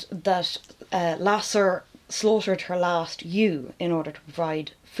 and that Lasser slaughtered her last ewe in order to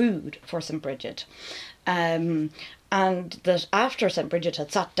provide food for St. Bridget. And that after St. Bridget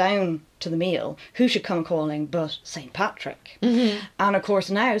had sat down to the meal, who should come calling but St. Patrick? Mm-hmm. And of course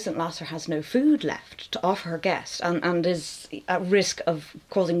now St. Lasser has no food left to offer her guests, and is at risk of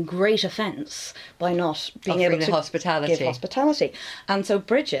causing great offence by not being Offering able to hospitality. give hospitality. And so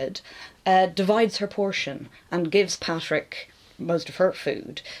Bridget divides her portion and gives Patrick most of her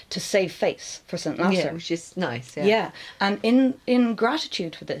food to save face for St. Lasser. Yeah, which is nice. Yeah. Yeah, and in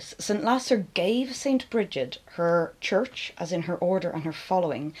gratitude for this, St. Lasser gave St. Bridget her church, as in her order and her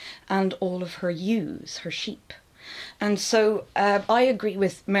following, and all of her ewes, her sheep. And so I agree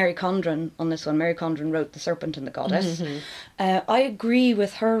with Mary Condren on this one. Mary Condren wrote The Serpent and the Goddess. Mm-hmm. I agree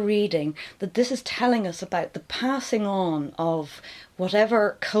with her reading that this is telling us about the passing on of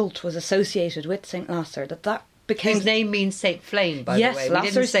whatever cult was associated with St. Lasser, that became... His name means Saint Flame, by the way. We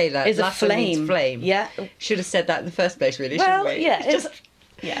didn't say that. Is a Lasser flame. means flame. Yeah. Should have said that in the first place, really, well, shouldn't we? Yeah,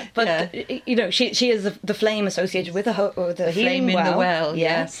 yeah, but you know, she is the flame associated with the flame in the well.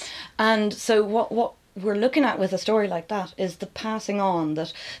 Yeah. Yes, and so what we're looking at with a story like that is the passing on,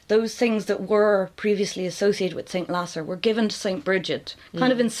 that those things that were previously associated with St. Lasser were given to St. Bridget,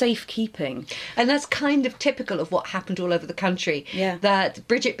 kind of in safekeeping. And that's kind of typical of what happened all over the country. Yeah. That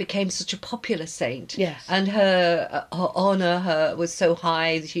Bridget became such a popular saint. Yes. And her honour was so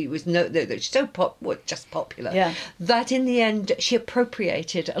high, she was so just popular. Yeah. That in the end she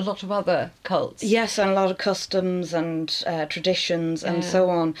appropriated a lot of other cults. Yes, and a lot of customs and traditions and so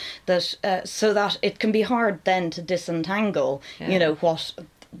on, that so that it can be hard then to disentangle, you know, what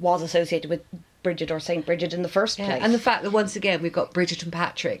was associated with Bridget or St. Bridget in the first place. And the fact that once again we've got Bridget and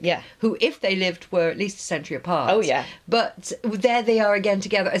Patrick, who, if they lived, were at least a century apart. Oh yeah. But there they are again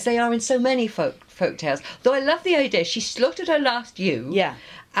together, as they are in so many folk tales. Though I love the idea, she slaughtered her last ewe. Yeah.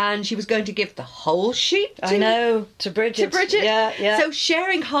 And she was going to give the whole sheep to Bridget. Yeah, yeah. So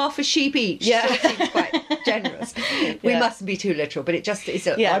sharing half a sheep each seems quite generous. We mustn't be too literal, but it just is.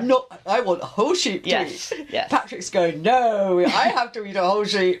 I want a whole sheep to eat. Yes. Patrick's going, no, I have to eat a whole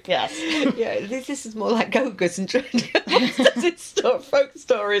sheep. Yes. Yeah, this is more like Gogus and folk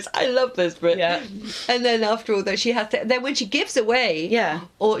stories. I love this bit. Yeah. And then after all, though, she has to. Then when she gives away,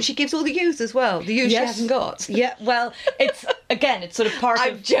 or she gives all the ewes as well. The ewes she hasn't got. Yeah. Well, it's sort of part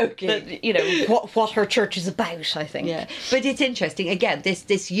of. Joking. You know what her church is about, I think. Yeah, but it's interesting. Again,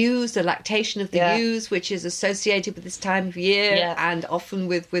 this ewes, the lactation of the ewes, which is associated with this time of year, and often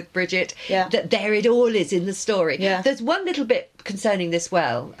with Bridget. Yeah. That there it all is in the story. Yeah. There's one little bit concerning this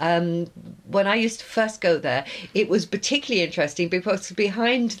well. When I used to first go there, it was particularly interesting because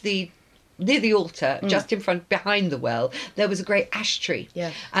near the altar, just in front, behind the well, there was a great ash tree.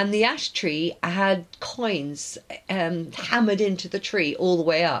 Yeah. And the ash tree had coins hammered into the tree all the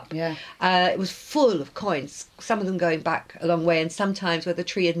way up. Yeah. It was full of coins, some of them going back a long way, and sometimes where the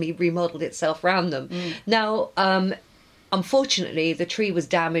tree had remodelled itself round them. Now, unfortunately, the tree was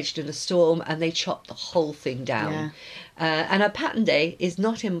damaged in a storm and they chopped the whole thing down. Yeah. And our patent day is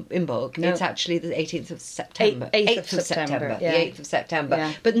not in Bog. No. It's actually the 18th of September. 8th of September. The 8th of September.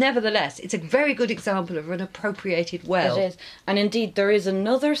 Yeah. But nevertheless, it's a very good example of an appropriated well. It is. And indeed, there is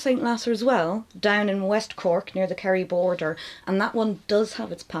another St. Lasser as well, down in West Cork, near the Kerry border, and that one does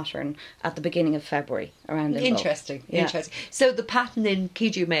have its pattern at the beginning of February, around in Interesting. So the pattern in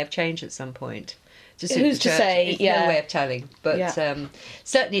Keju may have changed at some point. Who's to say? It's no way of telling. But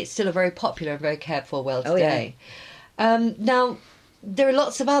certainly it's still a very popular and very cared for well today. Now, there are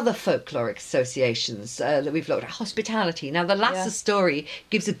lots of other folkloric associations that we've looked at. Hospitality. Now, the Lasser story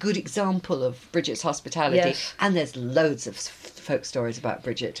gives a good example of Bridget's hospitality, and there's loads of folk stories about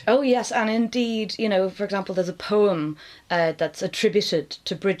Bridget. Oh, yes, and indeed, you know, for example, there's a poem that's attributed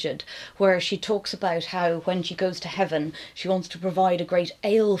to Bridget where she talks about how when she goes to heaven, she wants to provide a great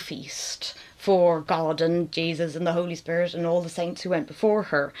ale feast for God and Jesus and the Holy Spirit and all the saints who went before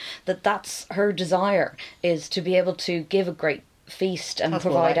her, that's her desire, is to be able to give a great feast and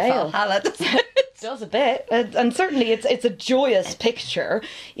provide ale. Does a bit, and certainly it's a joyous picture,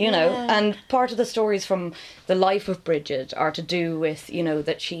 you know. Yeah. And part of the stories from the life of Bridget are to do with, you know,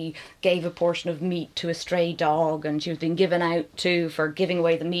 that she gave a portion of meat to a stray dog, and she was being given out to for giving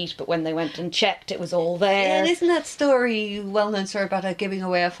away the meat. But when they went and checked, it was all there. Yeah, and isn't that story well-known story about her giving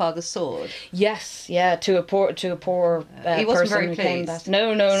away her father's sword? Yes, yeah, to a poor he wasn't person very who came pleased. back.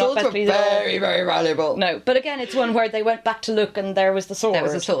 No, not Swords best were pleased at all. very, very valuable. No, but again, it's one where they went back to look, and there was the sword. There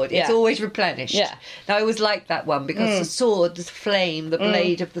was a sword. Yeah. It's always replenished. Yeah. Now, I always liked that one because the sword, the flame, the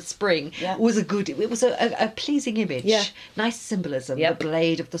blade of the spring Yeah. was it was a pleasing image. Yeah. Nice symbolism. Yep. The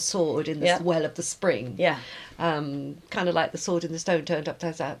blade of the sword in the Yeah. well of the spring. Yeah. Kind of like the sword in the stone turned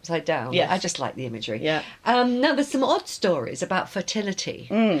upside down. Yes. I just like the imagery. Yeah. Now, there's some odd stories about fertility.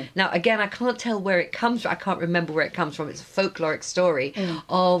 Now, again, I can't tell where it comes from. I can't remember where it comes from. It's a folkloric story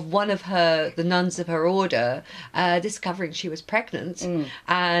of one of the nuns of her order discovering she was pregnant,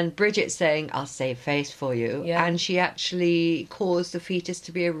 and Bridget saying, "I'll save face for you." Yeah. And she actually caused the fetus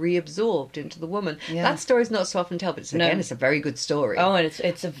to be reabsorbed into the woman. Yeah. That story's not so often told, but it's a very good story. Oh, and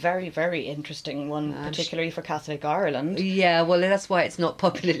it's a very, very interesting one, particularly for Catholic Ireland. Yeah, well, that's why it's not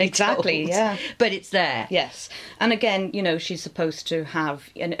popularly Exactly, told. yeah. But it's there. Yes. And again, you know, she's supposed to have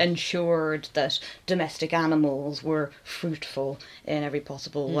ensured that domestic animals were fruitful in every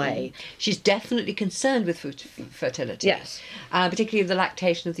possible way. She's definitely concerned with fertility. Yes. Particularly the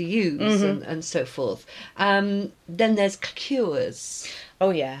lactation of the ewes and so forth. Then there's cures. Oh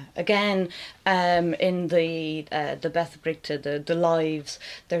yeah. Again, in the Beth Brigte, the lives,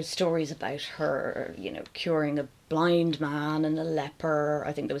 there's stories about her, you know, curing a blind man and a leper.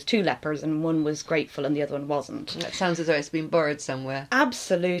 I think there was 2 lepers, and one was grateful and the other one wasn't. That sounds as though it's been borrowed somewhere.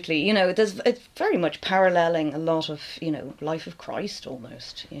 Absolutely. You know, it's very much paralleling a lot of, you know, life of Christ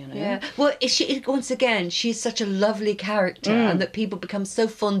almost, you know. Yeah. Well, once again, she's such a lovely character, and that people become so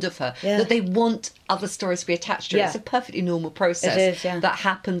fond of her that they want other stories to be attached to her. Yeah. It's a perfectly normal process It is, yeah. that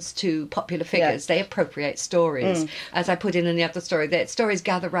happens to popular figures. They appropriate stories. As I put in the other story, that stories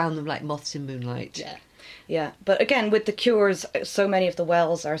gather round them like moths in moonlight. Yeah. Yeah, but again, with the cures, so many of the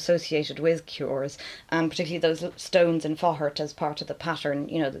wells are associated with cures, and particularly those stones in Faughart as part of the pattern,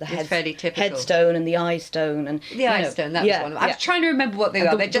 you know, the fairly typical. headstone and the eye stone. And The eye stone, that was one of them. I was trying to remember what they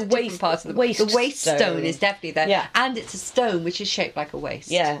are. They're just different parts of the waist The waist stone is definitely there. Yeah. And it's a stone which is shaped like a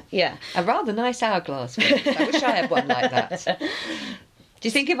waist. Yeah, yeah. A rather nice hourglass waist. I wish I had one like that. Do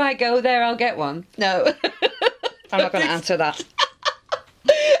you think if I go there I'll get one? No. I'm not going to answer that.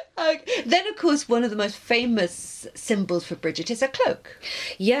 Then, of course, one of the most famous symbols for Bridget is a cloak.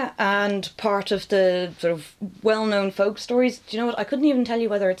 Yeah, and part of the sort of well-known folk stories, do you know what, I couldn't even tell you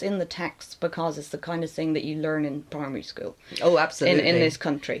whether it's in the text, because it's the kind of thing that you learn in primary school. Oh, absolutely. In this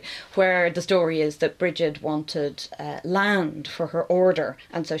country, where the story is that Bridget wanted land for her order,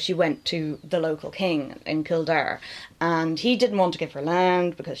 and so she went to the local king in Kildare, and he didn't want to give her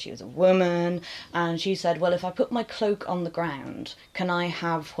land because she was a woman, and she said, well, if I put my cloak on the ground, can I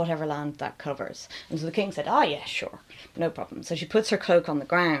have whatever land that covers? And so the king said, yeah, sure, no problem. So she puts her cloak on the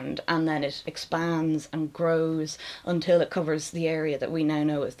ground, and then it expands and grows until it covers the area that we now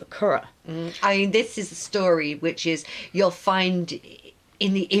know as the Curragh. I mean, this is a story which you'll find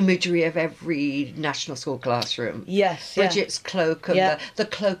in the imagery of every national school classroom. Yes, Bridget's cloak and the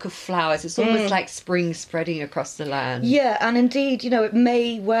cloak of flowers. It's almost like spring spreading across the land. Yeah, and indeed, you know, it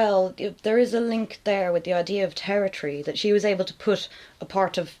may well, there is a link there with the idea of territory, that she was able to put a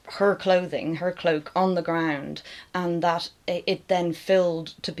part of her clothing, her cloak, on the ground, and that it then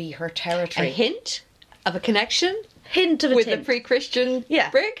filled to be her territory. A hint of a connection? Hint of a with tint. the pre-Christian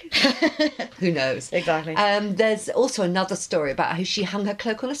brig? Who knows? Exactly. There's also another story about how she hung her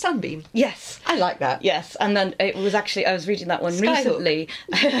cloak on a sunbeam. Yes. I like that. Yes, and then it was actually, I was reading that one recently,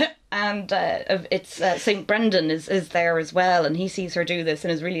 and it's St. Brendan is there as well, and he sees her do this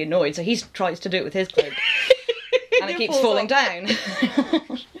and is really annoyed, so he tries to do it with his cloak. And it keeps falling down.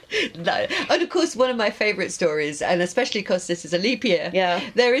 No. And of course, one of my favourite stories, and especially because this is a leap year,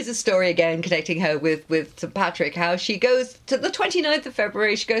 there is a story again connecting her with St. Patrick, how she goes to the 29th of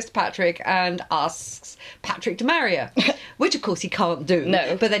February, she goes to Patrick and asks Patrick to marry her, which of course he can't do.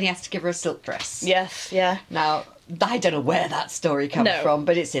 No. But then he has to give her a silk dress. Yes, yeah. Now, I don't know where that story comes from,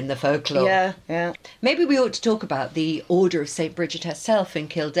 but it's in the folklore. Yeah, yeah. Maybe we ought to talk about the Order of St. Bridget herself in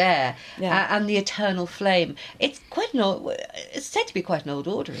Kildare and the Eternal Flame. It's said to be quite an old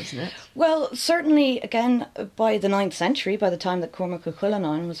order, isn't it? Well, certainly, again, by the 9th century, by the time that Cormac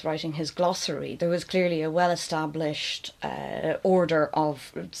Cuchulainn was writing his glossary, there was clearly a well-established order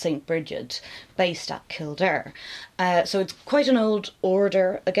of St. Bridget based at Kildare. So it's quite an old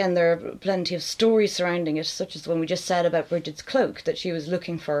order. Again, there are plenty of stories surrounding it, such as the one we just said about Bridget's cloak, that she was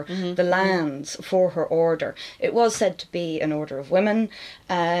looking for the lands for her order. It was said to be an order of women.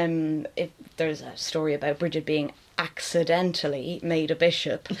 There's a story about Bridget being accidentally made a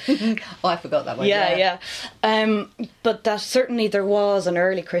bishop. Oh, I forgot that one. Yeah. But that certainly there was an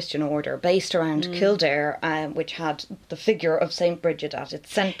early Christian order based around Kildare, which had the figure of Saint Bridget at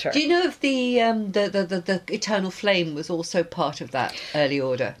its centre. Do you know if the eternal flame was also part of that early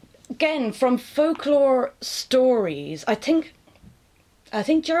order? Again, from folklore stories, I think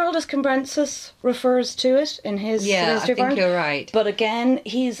Geraldus Cambrensis refers to it in his History I of think Ireland. you're right. But again,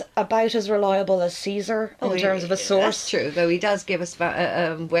 he's about as reliable as Caesar in terms of a source. That's true, though he does give us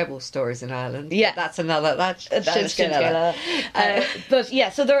werewolf stories in Ireland. Yeah, that's another. That's Shinskilla. But yeah,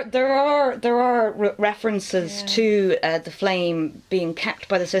 so there are references to the flame being kept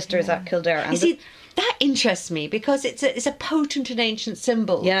by the sisters at Kildare. And you see, that interests me because it's a potent and ancient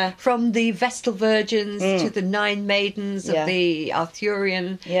symbol. Yeah. From the Vestal Virgins to the Nine Maidens of the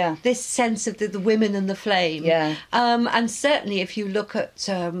Arthurian. Yeah. This sense of the women and the flame. Yeah. And certainly if you look at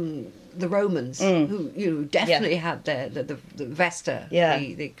the Romans, who definitely had the Vesta,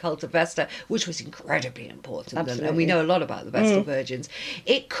 the cult of Vesta, which was incredibly important. And we know a lot about the Vestal Virgins.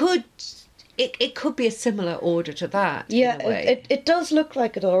 It could be a similar order to that. Yeah, in a way. It does look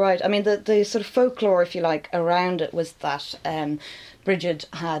like it, all right. I mean, the sort of folklore, if you like, around it was that Bridget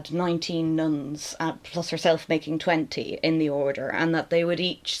had 19 nuns, plus herself making 20 in the order, and that they would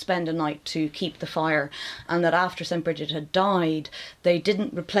each spend a night to keep the fire, and that after St. Bridget had died, they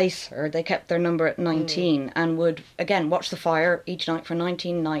didn't replace her. They kept their number at 19 and would, again, watch the fire each night for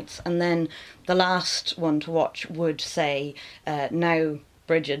 19 nights, and then the last one to watch would say, now,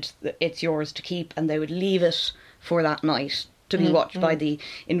 Bridget, it's yours to keep, and they would leave it for that night to be watched by the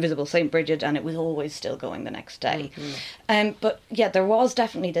invisible Saint Bridget, and it was always still going the next day. But yeah, there was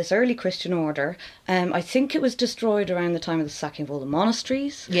definitely this early Christian order. I think it was destroyed around the time of the sacking of all the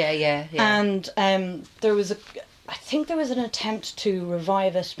monasteries. Yeah. And I think there was an attempt to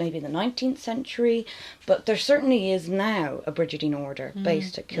revive it maybe in the 19th century, but there certainly is now a Brigidine order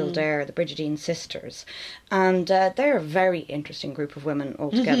based at Kildare, the Brigidine Sisters. And they're a very interesting group of women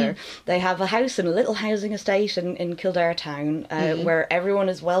altogether. They have a house in a little housing estate in Kildare town where everyone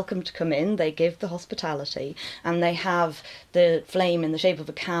is welcome to come in. They give the hospitality, and they have the flame in the shape of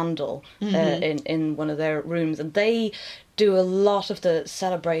a candle in one of their rooms. And they do a lot of the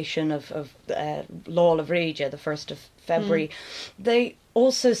celebration of Láil of Regia, the 1st of February. They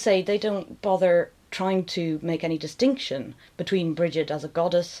also say they don't bother trying to make any distinction between Bridget as a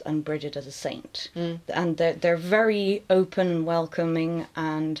goddess and Bridget as a saint. And they're very open and welcoming,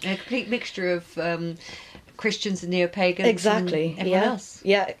 and a complete mixture of Christians and neo-pagans. Exactly. And everyone else.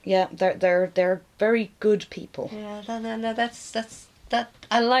 Yeah. They're very good people. Yeah, no, that's that.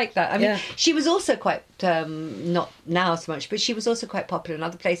 I like that. I mean, she was also quite, not now so much, but she was also quite popular in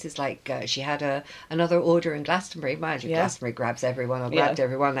other places. Like she had another order in Glastonbury. Mind you, Glastonbury grabs everyone, or grabbed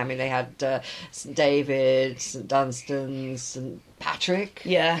everyone. I mean, they had St David, St Dunstan's, St Patrick.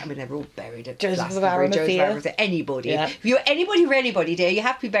 Yeah. I mean, they were all buried at Joseph Glastonbury. of Arimathea. Anybody. Yeah. If you're anybody for anybody, dear, you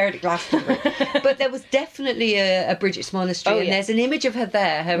have to be buried at Glastonbury. But there was definitely a Bridget's monastery, and there's an image of her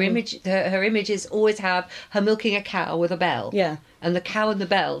there. Her images always have her milking a cow with a bell. Yeah. And the cow and the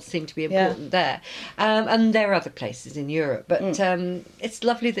bell seem to be important there. And there are other places in Europe. But it's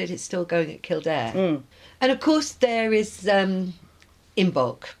lovely that it's still going at Kildare. And of course there is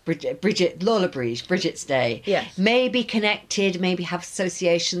Imbolc, Bridget, Láil of Bríd, Bridget's Day. Yes. Maybe connected, maybe have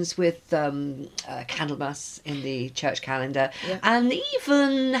associations with Candlemas in the church calendar. Yeah. And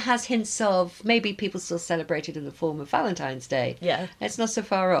even has hints of maybe people still celebrate it in the form of Valentine's Day. Yeah. It's not so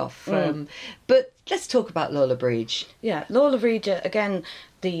far off. But let's talk about Láil of Bríd. Yeah, Láil of Regia, again,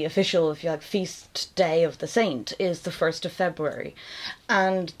 the official, if you like, feast day of the saint is the 1st of February.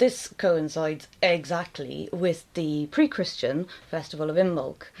 And this coincides exactly with the pre-Christian festival of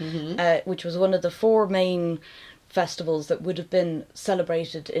Imbolc, which was one of the 4 main festivals that would have been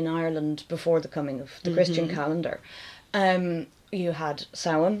celebrated in Ireland before the coming of the Christian calendar. You had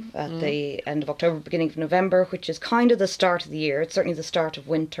Samhain at the end of October, beginning of November, which is kind of the start of the year. It's certainly the start of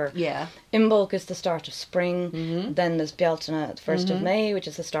winter. Yeah. Imbolc is the start of spring. Then there's Bealtaine at the 1st of May, which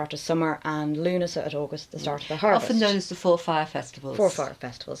is the start of summer, and Lunasa at August, the start of the harvest. Often known as the 4 fire festivals. 4 fire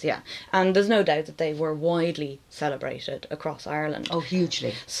festivals, yeah. And there's no doubt that they were widely celebrated across Ireland. Oh,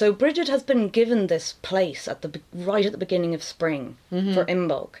 hugely. So Bridget has been given this place right at the beginning of spring for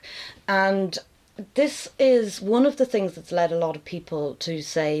Imbolc. And this is one of the things that's led a lot of people to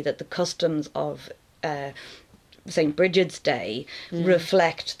say that the customs of St. Bridget's Day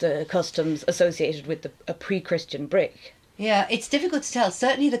reflect the customs associated with a pre-Christian Yeah, it's difficult to tell.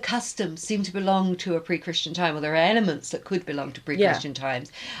 Certainly the customs seem to belong to a pre-Christian time, or there are elements that could belong to pre-Christian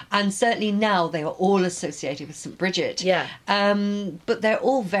times. And certainly now they are all associated with St. Bridget. Yeah. But they're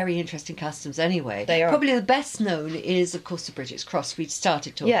all very interesting customs anyway. They are. Probably the best known is, of course, the Bridget's Cross we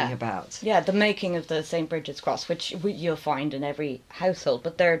started talking about. Yeah, the making of the St. Bridget's Cross, which you'll find in every household,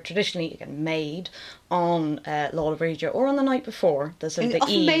 but they're traditionally made on Lála Bríde or on the night before. And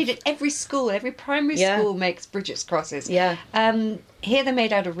often made at every school. Every primary school makes Bridget's crosses. Yeah. Here they're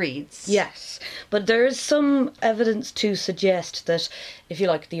made out of reeds. Yes, but there is some evidence to suggest that, if you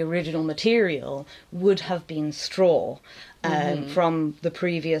like, the original material would have been straw. From the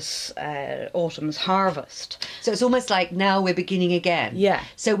previous autumn's harvest. So it's almost like now we're beginning again. Yeah.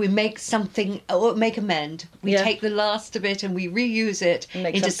 So we make something, or make amend. We take the last of it and we reuse it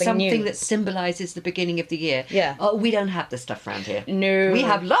into something that symbolises the beginning of the year. Yeah. Oh, we don't have this stuff around here. No. We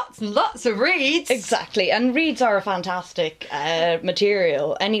have lots and lots of reeds. Exactly. And reeds are a fantastic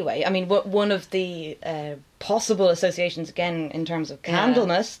material anyway. I mean, one of the possible associations, again, in terms of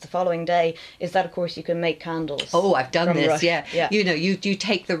Candlemas, the following day, is that, of course, you can make candles. Oh, I've done this, rush. yeah. You know, you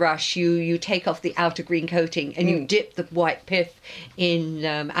take the rush, you take off the outer green coating, and you dip the white pith in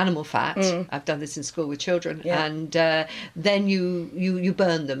animal fat. I've done this in school with children. And then you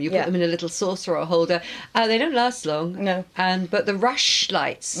burn them. You put them in a little saucer or holder. They don't last long. No. But the rush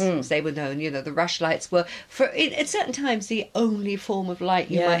lights, as they were known, the rush lights were, at certain times, the only form of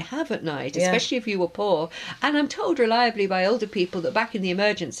light you might have at night, especially if you were poor. And I'm told reliably by older people that back in the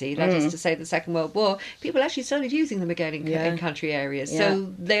emergency, that is to say the Second World War, people actually started using them again in country areas.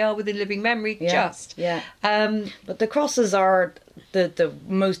 So they are within living memory, just. Yeah. But the crosses are the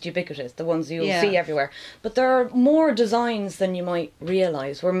most ubiquitous, the ones you'll see everywhere. But there are more designs than you might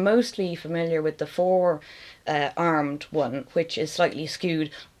realise. We're mostly familiar with the four-armed one, which is slightly skewed.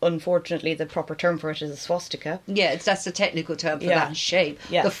 Unfortunately, the proper term for it is a swastika. Yeah, that's the technical term for that shape.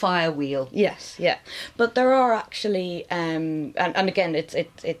 Yeah. The fire wheel. Yes, yeah. But there are actually, and again,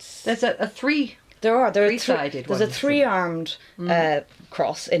 it's there's a three. There's three-sided there's a three-armed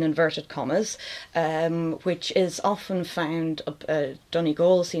cross in inverted commas, which is often found up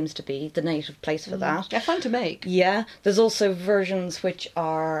Donegal seems to be the native place for that. They're fun to make. Yeah, there's also versions which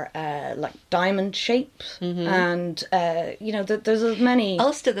are like diamond shaped, and there's as many.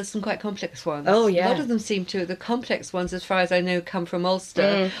 Ulster, there's some quite complex ones. Oh yeah, a lot of them seem to. The complex ones, as far as I know, come from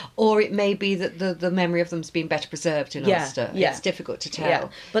Ulster, or it may be that the memory of them's been better preserved in Ulster. Yeah, it's difficult to tell. Yeah.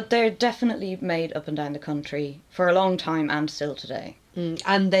 But they're definitely made up and down the country for a long time and still today.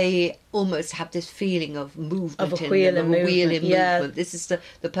 And they almost have this feeling of movement, of a wheel in movement. This is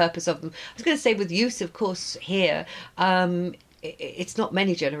the purpose of them. I was going to say, with use, of course, here, it's not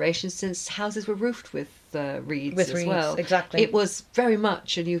many generations since houses were roofed with reeds as well. Exactly. It was very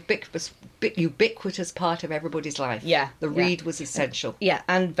much an ubiquitous part of everybody's life. Yeah. The reed was essential. Yeah,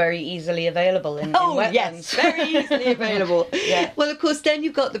 and very easily available in wetlands. Yes, very easily available. Yeah. Well, of course, then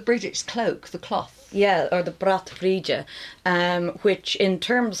you've got the British cloak, the cloth. Yeah, or the Brat Bríde, which in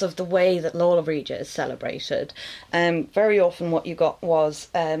terms of the way that Lála Bríde is celebrated, very often what you got was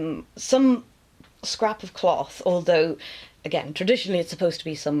some scrap of cloth, although, again, traditionally it's supposed to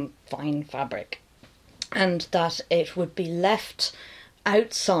be some fine fabric, and that it would be left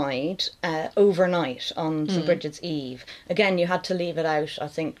outside overnight on St. Bridget's Eve. Again, you had to leave it out, I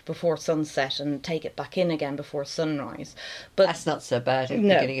think, before sunset and take it back in again before sunrise. But that's not so bad at the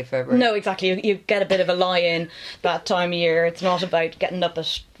beginning of February. No, exactly. You get a bit of a lie-in that time of year. It's not about getting up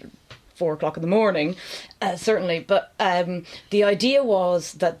at 4 o'clock in the morning, certainly. But the idea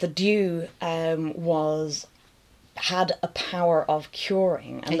was that the dew had a power of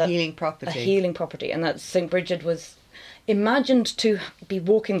curing. And a healing property. And that St. Bridget was imagined to be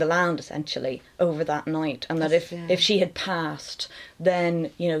walking the land essentially over that night, and that if she had passed, then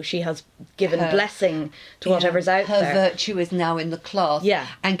she has given blessing to whatever's out there. Her virtue is now in the cloth,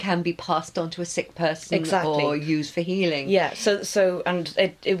 and can be passed on to a sick person, or used for healing. Yeah, so and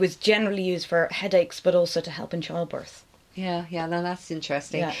it was generally used for headaches, but also to help in childbirth. Yeah, no, that's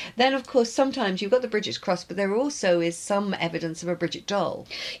interesting. Yeah. Then, of course, sometimes you've got the Bridget's cross, but there also is some evidence of a Bridget doll.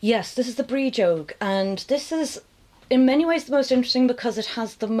 Yes, this is the Brídeog, and this is in many ways the most interesting because it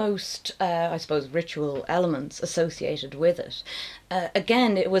has the most, I suppose, ritual elements associated with it.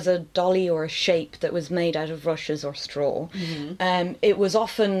 Again, it was a dolly or a shape that was made out of rushes or straw. It was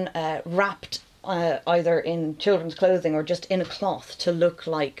often wrapped either in children's clothing or just in a cloth to look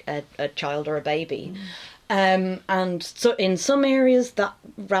like a child or a baby. And so in some areas that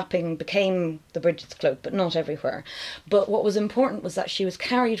wrapping became the Bridget's cloak, but not everywhere. But what was important was that she was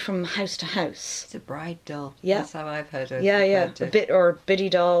carried from house to house. It's a bride doll. Yeah. That's how I've heard it. Yeah. A bit or biddy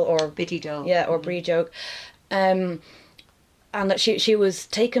doll or biddy doll. Yeah, or Brídeog. and that she was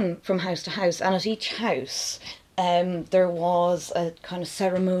taken from house to house, and at each house there was a kind of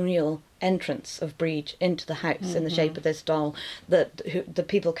ceremonial entrance of Bríd into the house in the shape of this doll, that the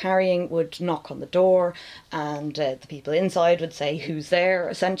people carrying would knock on the door, and the people inside would say, "Who's there?"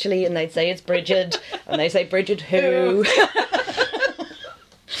 essentially, and they'd say, "It's Bridget," and they say, "Bridget who?"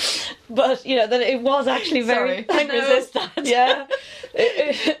 But that it was actually very. Sorry, I resist that. Yeah,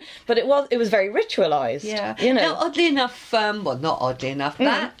 but it was very ritualised. Yeah. Now, oddly enough, well, not oddly enough,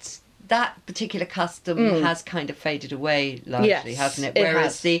 that particular custom has kind of faded away largely, Yes, hasn't it? it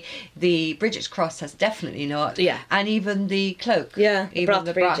Whereas has. the Bridget's cross has definitely not. Yeah. And even the cloak. Yeah, the Even Brat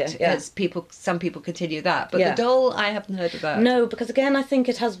the Bríde, brat. yeah. Some people continue that. But Yeah. the doll, I haven't heard about. No, because again, I think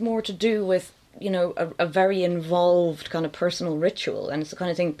it has more to do with a very involved kind of personal ritual, and it's the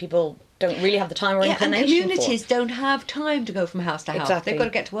kind of thing people don't really have the time or And inclination communities don't have time to go from house to house. Exactly. They've got to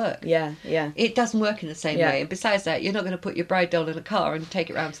get to work. for. Yeah. It doesn't work in the same Yeah. way. And besides that, you're not going to put your bride doll in a car and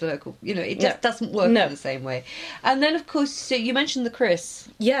take it round to the local... it just No. doesn't work No. in the same way. And then, of course, you mentioned the Chris.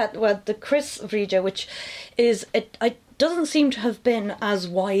 Yeah, well, the Chris Bríde, which is it doesn't seem to have been as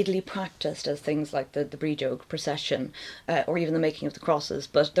widely practiced as things like the Brídeog procession or even the making of the crosses,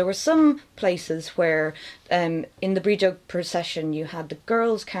 but there were some places where in the Brídeog procession you had the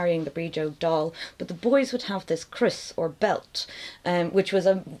girls carrying the Brídeog doll, but the boys would have this Chris or belt, which was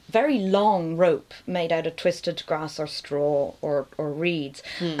a very long rope made out of twisted grass or straw or reeds,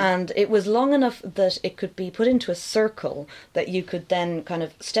 and it was long enough that it could be put into a circle that you could then kind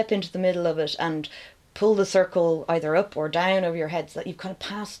of step into the middle of it and pull the circle either up or down over your head so that you kind of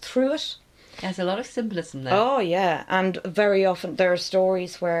pass through it. There's a lot of symbolism there. Oh, yeah. And very often there are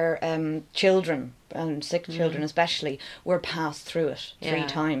stories where children, and sick children especially, were passed through it 3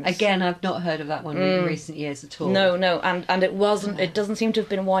 times. Again, I've not heard of that one in recent years at all. No. And it wasn't, it doesn't seem to have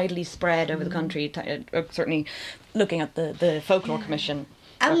been widely spread over the country, certainly looking at the Folklore Commission.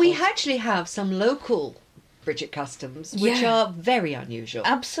 And we records. actually have some local Bridget customs, which Yeah. are very unusual.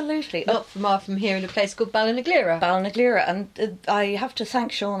 Absolutely. Not far from here in a place called Ballinagleera. Ballinagleera, and I have to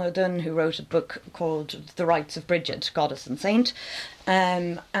thank Sean O'Dunn, who wrote a book called The Rites of Bridget, Goddess and Saint,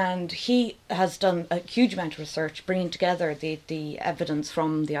 and he has done a huge amount of research bringing together the evidence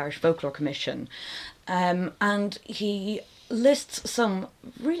from the Irish Folklore Commission, and he lists some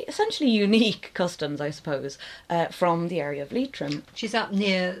really essentially unique customs, I suppose, from the area of Leitrim. She's up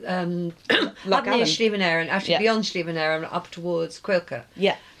near up near Loughallen. Slievenare, and actually Yeah. beyond Slievenare, up towards Quilca.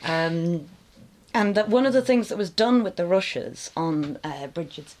 Yeah. And that one of the things that was done with the rushes on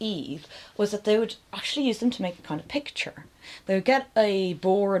Bridget's Eve was that they would actually use them to make a kind of picture. They would get a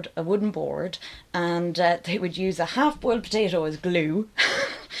wooden board, and they would use a half-boiled potato as glue.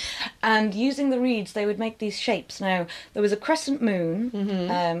 And using the reeds, they would make these shapes. Now, there was a crescent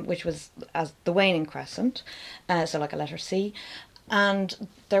moon, which was as the waning crescent, so like a letter C. And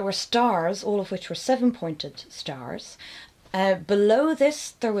there were stars, all of which were 7-pointed stars. Below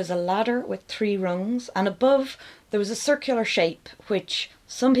this, there was a ladder with 3 rungs, and above there was a circular shape, which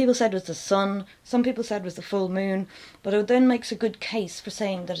some people said was the sun, some people said was the full moon, but it then makes a good case for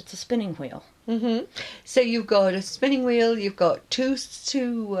saying that it's a spinning wheel. So you've got a spinning wheel, you've got two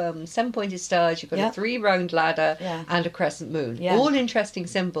 7-pointed stars, you've got Yeah. a 3-round ladder, Yeah. and a crescent moon. Yeah. All interesting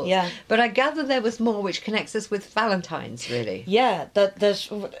symbols. Yeah. But I gather there was more which connects us with Valentine's, really. Yeah, that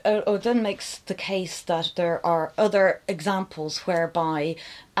O'Dunn makes the case that there are other examples whereby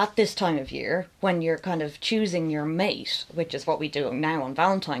at this time of year, when you're kind of choosing your mate, which is what we do now on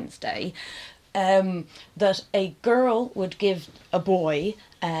Valentine's Day, that a girl would give a boy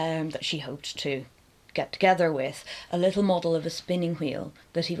that she hoped to get together with a little model of a spinning wheel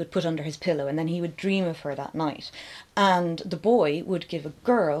that he would put under his pillow, and then he would dream of her that night. And the boy would give a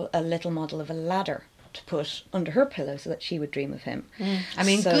girl a little model of a ladder to put under her pillow so that she would dream of him. I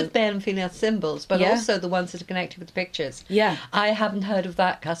mean, So- good male and female symbols, but Yeah. also the ones that are connected with the pictures. Yeah. I haven't heard of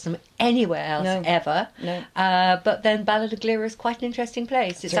that custom anywhere else No. ever. No. But then Ballinagleera is quite an interesting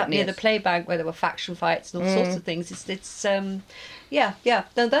place. It's up Certainly near is. the playbank where there were faction fights and all sorts of things. It's yeah.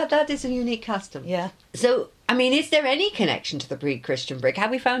 No, that is a unique custom. Yeah. So, I mean, is there any connection to the pre-Christian brick?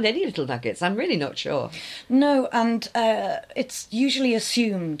 Have we found any little nuggets? I'm really not sure. No, and it's usually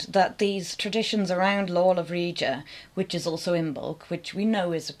assumed that these traditions around Láil of Ríde, which is also Imbolc, which we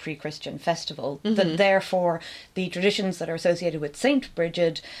know is a pre-Christian festival, that therefore the traditions that are associated with Saint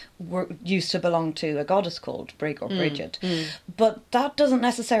Bridget used to belong to a goddess called Brig or Bridget. But that doesn't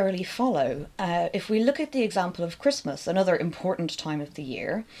necessarily follow. If we look at the example of Christmas, another important time of the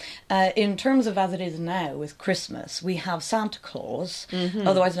year, in terms of as it is now with Christmas, we have Santa Claus,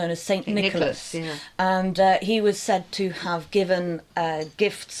 otherwise known as Saint Nicholas. Nicholas, yeah. And he was said to have given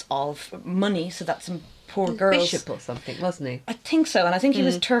gifts of money, so that's poor girls. Bishop or something, wasn't he? I think so, and I think he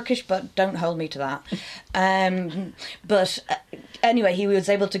was Turkish, but don't hold me to that. Anyway, he was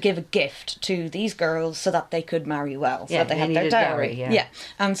able to give a gift to these girls so that they could marry well, so that they had their dowry. Yeah,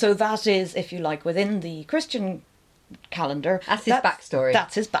 and so that is, if you like, within the Christian calendar. That's his backstory.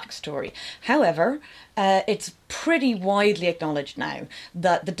 That's his backstory. However, it's pretty widely acknowledged now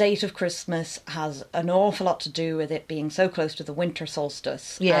that the date of Christmas has an awful lot to do with it being so close to the winter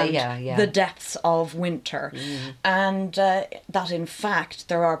solstice. Yeah. The depths of winter. And that in fact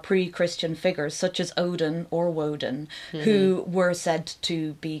there are pre-Christian figures such as Odin or Woden who were said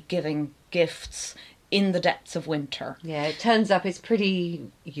to be giving gifts in the depths of winter. Yeah, it turns up it's pretty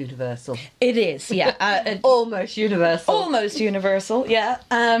universal. It is, yeah. Almost universal. Almost universal, yeah.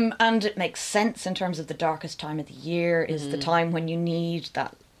 And it makes sense in terms of the darkest time of the year is the time when you need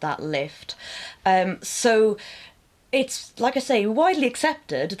that lift. So it's, like I say, widely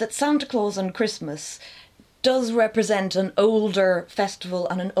accepted that Santa Claus and Christmas does represent an older festival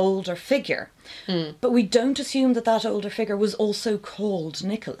and an older figure. But we don't assume that older figure was also called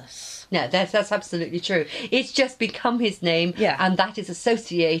Nicholas. No, that's absolutely true. It's just become his name, Yeah. and that is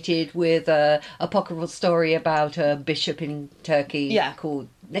associated with a apocryphal story about a bishop in Turkey called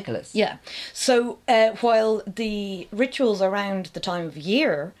Nicholas. Yeah. So while the rituals around the time of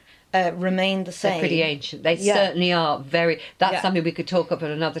year remain the same. They're pretty ancient. They certainly are very... That's something we could talk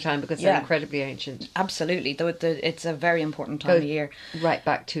about another time because they're incredibly ancient. Absolutely. It's a very important time of year. Right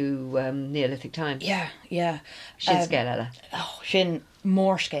back to Neolithic times. Yeah. Sin scéal eile. Sin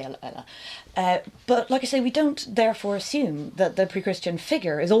mór scéal eile. But like I say, we don't therefore assume that the pre-Christian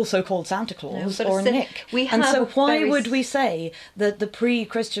figure is also called Santa Claus or Nick. And so why would we say that the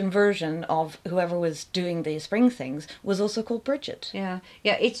pre-Christian version of whoever was doing the spring things was also called Bridget? Yeah,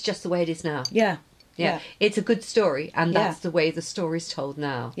 it's just the way it is now. Yeah. It's a good story, and that's the way the story's told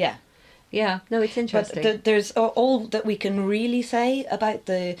now. Yeah, no, it's interesting. But there's all that we can really say about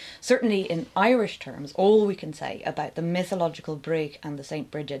certainly in Irish terms, all we can say about the mythological Brig and the St.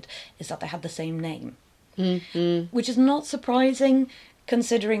 Bridget is that they have the same name. Which is not surprising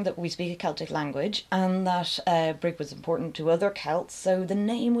considering that we speak a Celtic language and that Brig was important to other Celts, so the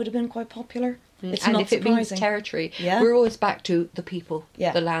name would have been quite popular. It's and not if surprising. It means territory, we're always back to the people,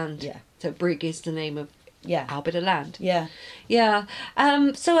 the land. Yeah. So Brig is the name of our bit of land. Yeah.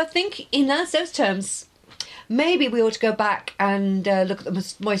 So I think in those terms, maybe we ought to go back and look at the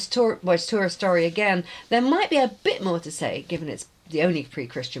Moistura story again. There might be a bit more to say, given it's the only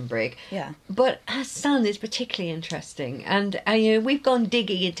pre-Christian Brig. Yeah. But her son is particularly interesting. And we've gone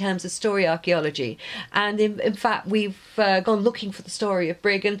digging in terms of story archaeology. And in fact, we've gone looking for the story of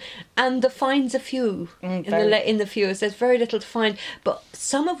Brig. And the finds are few. In the few. There's very little to find. But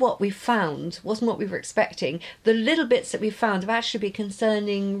some of what we found wasn't what we were expecting. The little bits that we found have actually been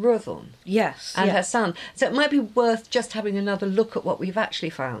concerning Ruaidhún. Yes. And her son. So it might be worth just having another look at what we've actually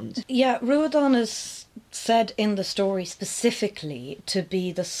found. Yeah, Ruaidhún is said in the story specifically to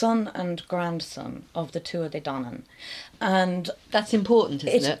be the son and grandson of the Tuatha Dé Danann. And that's important,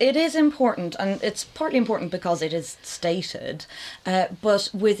 isn't it? It is important, and it's partly important because it is stated, but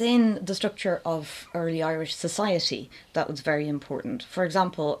within the structure of early Irish society, that was very important. For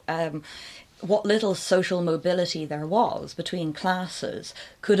example, what little social mobility there was between classes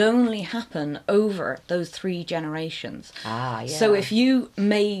could only happen over those 3 generations. So if you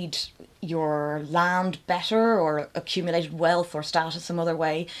made your land better or accumulated wealth or status some other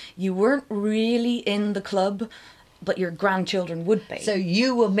way, you weren't really in the club, but your grandchildren would be. So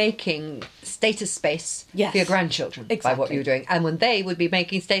you were making status space for your grandchildren by what you were doing. And when they would be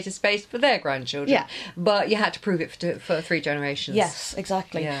making status space for their grandchildren. Yeah. But you had to prove it for 3 generations. Yes,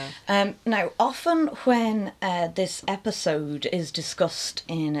 exactly. Yeah. Now, often when this episode is discussed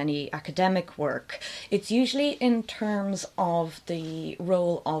in any academic work, it's usually in terms of the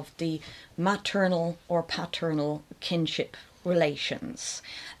role of the maternal or paternal kinship relations.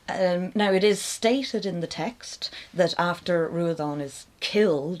 Now, it is stated in the text that after Ruaidhún is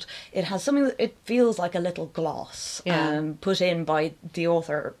killed, it has something that it feels like a little gloss put in by the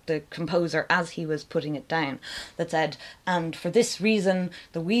author, the composer, as he was putting it down, that said, and for this reason,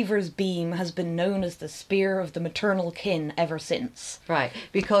 the weaver's beam has been known as the spear of the maternal kin ever since. Right,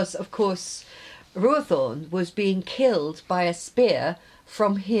 because, of course, Ruaidhún was being killed by a spear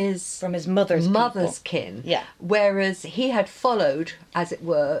from his mother's kin. Yeah. Whereas he had followed, as it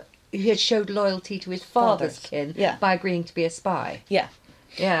were, he had showed loyalty to his father's kin by agreeing to be a spy. Yeah.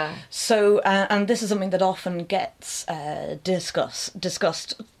 Yeah. So, and this is something that often gets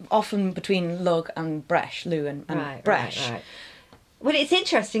discussed often between Lug and Bresh, Lou and Bresh. Right. Well, it's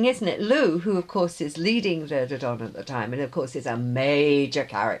interesting, isn't it? Lugh, who of course is leading the Dodon at the time, and of course is a major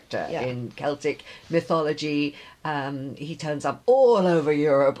character in Celtic mythology. He turns up all over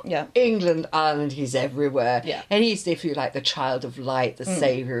Europe, England, Ireland, he's everywhere. Yeah. And he's, if you like, the child of light, the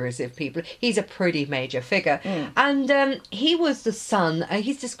saviour of people. He's a pretty major figure. And he was the son,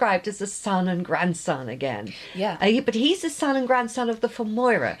 he's described as the son and grandson again. Yeah. But he's the son and grandson of the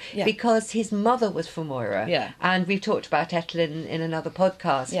Fomora, because his mother was Fomora. Yeah. And we've talked about Etlin in another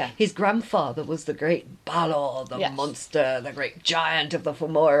podcast. Yeah. His grandfather was the great Balor, the monster, the great giant of the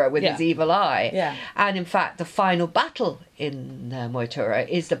Fomora with his evil eye. Yeah. And in fact, the final battle in Moytura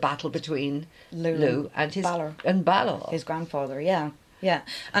is the battle between Lugh and his Balor. His grandfather, yeah. Yeah.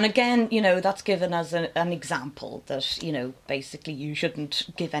 And again, that's given as an example that, basically you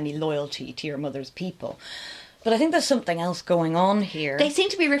shouldn't give any loyalty to your mother's people. But I think there's something else going on here. They seem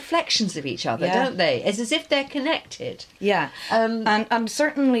to be reflections of each other, don't they? It's as if they're connected. Yeah. And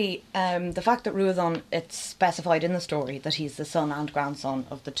certainly the fact that Ruadhán, it's specified in the story that he's the son and grandson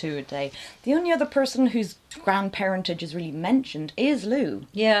of the Tuatha. The only other person whose grandparentage is really mentioned is Lugh.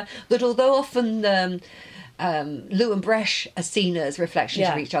 Yeah, but although often Lugh and Bresh are seen as reflections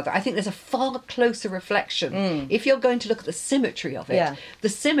of each other, I think there's a far closer reflection. If you're going to look at the symmetry of it, the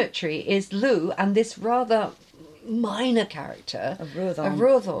symmetry is Lugh and this rather minor character of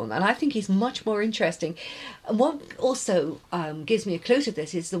Ruadhán, and I think he's much more interesting. And what also gives me a clue to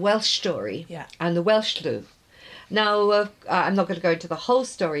this is the Welsh story and the Welsh Lugh. Now, I'm not going to go into the whole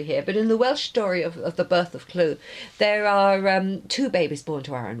story here, but in the Welsh story of the birth of Lugh, there are 2 babies born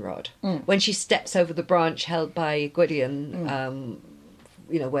to Aranrod. When she steps over the branch held by Gwydion,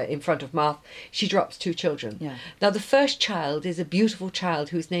 where in front of Marth, she drops 2 children. Yeah. Now, the first child is a beautiful child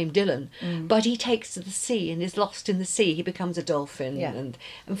who's named Dylan, but he takes to the sea and is lost in the sea. He becomes a dolphin, and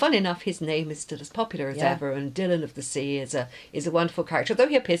fun enough, his name is still as popular as ever. And Dylan of the Sea is a wonderful character, although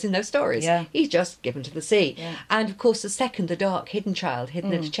he appears in no stories. Yeah. He's just given to the sea. Yeah. And of course, the second, the dark hidden child,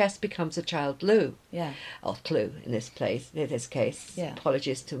 hidden in a chest, becomes a child Lugh. Yeah. Or Clw in this case. Yeah.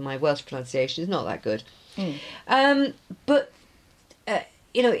 Apologies to my Welsh pronunciation; it's not that good. But.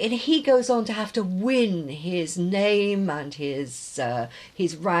 And he goes on to have to win his name and his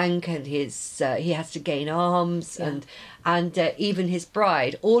rank, and he has to gain arms, and even his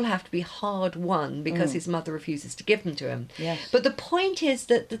bride all have to be hard won because his mother refuses to give them to him. Yes. But the point is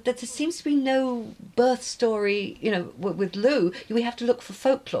that there seems to be no birth story. With Lugh, we have to look for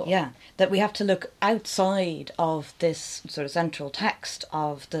folklore. Yeah, that we have to look outside of this sort of central text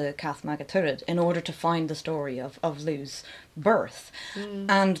of the Cath Maga Tuired in order to find the story of Lugh's birth.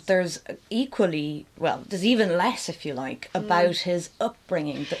 And there's even less, if you like, about his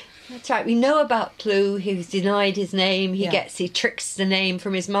upbringing. That's right. We know about Clw. He's denied his name. He tricks the name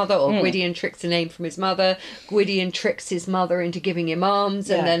from his mother, or Gwydion tricks the name from his mother. Gwydion tricks his mother into giving him arms,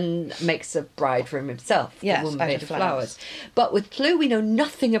 and then makes a bride for himself, the woman made of flowers. But with Clw, we know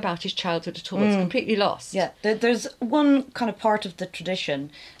nothing about his childhood at all. It's completely lost. Yeah, there's one kind of part of the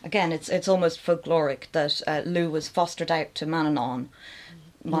tradition. Again, it's almost folkloric that Lugh was fostered out to Manannán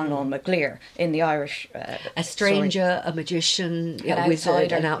MacLear in the Irish a stranger, story. A magician, a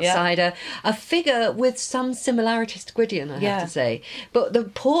wizard, an outsider, a figure with some similarities to Gwydion, I have to say. But the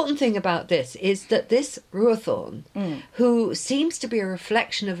important thing about this is that this Ruadhán, who seems to be a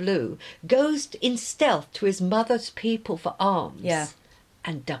reflection of Lugh, goes in stealth to his mother's people for alms. Yeah.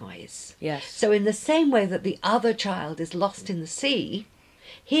 And dies. Yes. So in the same way that the other child is lost in the sea,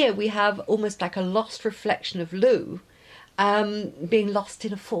 here we have almost like a lost reflection of Lugh, being lost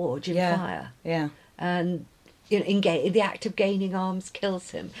in a forge in fire. Yeah. And the act of gaining arms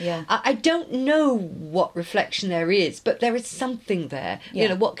kills him. Yeah. I don't know what reflection there is, but there is something there.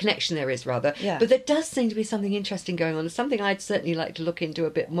 Yeah. What connection there is, rather. Yeah. But there does seem to be something interesting going on. It's something I'd certainly like to look into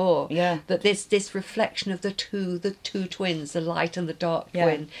a bit more. Yeah. That this reflection of the two twins, the light and the dark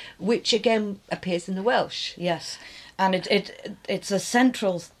twin, which again appears in the Welsh. Yes. And it's a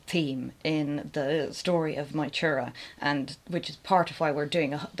central theme in the story of Moytura, and which is part of why we're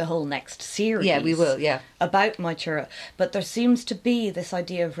doing the whole next series. Yeah, we will. Yeah, about Moytura. But there seems to be this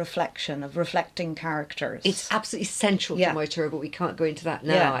idea of reflection, of reflecting characters. It's absolutely central to Moytura, but we can't go into that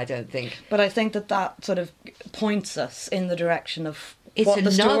now. I don't think. But I think that sort of points us in the direction of what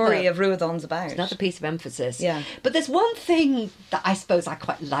the story of Ruadhán's about. It's another piece of emphasis. Yeah. But there's one thing that I suppose I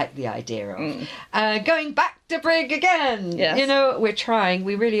quite like the idea of. Going back to Brigg again. Yes. We're trying.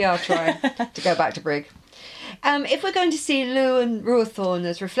 We really are trying to go back to Brigg. If we're going to see Lugh and Ruadhán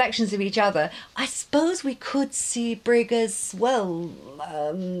as reflections of each other, I suppose we could see Brigg as, not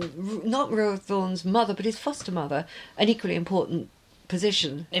Ruadhán's mother, but his foster mother, an equally important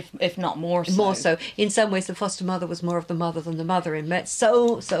position. If not more so. More so. In some ways, the foster mother was more of the mother than the mother in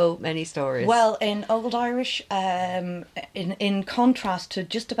so many stories. Well, in Old Irish, in contrast to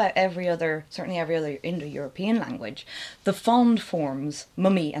just about certainly every other Indo-European language, the fond forms,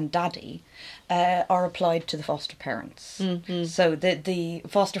 mummy and daddy, are applied to the foster parents. Mm-hmm. So the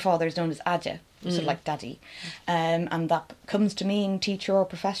foster father is known as Adja, so like daddy, and that comes to mean teacher or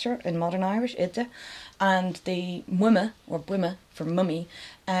professor in modern Irish, Idda, and the mumma or bwimma for mummy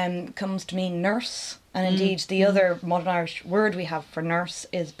comes to mean nurse, and indeed the other modern Irish word we have for nurse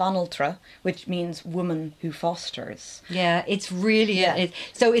is banaltra, which means woman who fosters. Yeah, it's really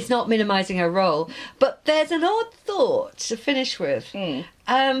so it's not minimising her role, but there's an odd thought to finish with.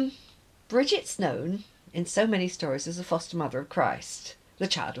 Bridget's known in so many stories as the foster mother of Christ, the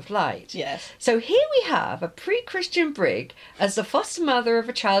child of light. Yes. So here we have a pre-Christian Brig as the foster mother of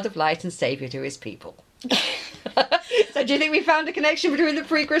a child of light and saviour to his people. So do you think we found a connection between the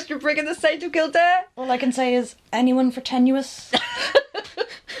pre-Christian Brig and the Saint of Kildare? All I can say is, anyone for tenuous?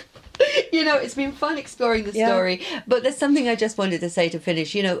 You know, it's been fun exploring the story, but there's something I just wanted to say to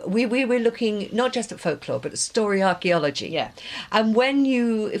finish. You know, we were looking not just at folklore, but at story archaeology. Yeah. And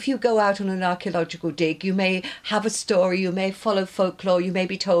if you go out on an archaeological dig, you may have a story, you may follow folklore, you may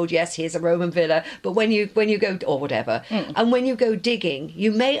be told, yes, here's a Roman villa, but when you go, or whatever, and when you go digging,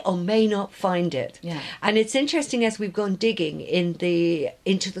 you may or may not find it. Yeah. And it's interesting as we've gone digging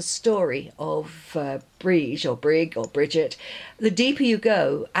into the story of Brig or Bridget, the deeper you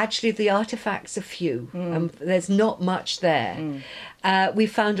go, actually the artefacts are few. There's not much there. We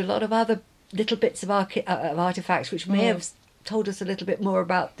found a lot of other little bits of artefacts which may have told us a little bit more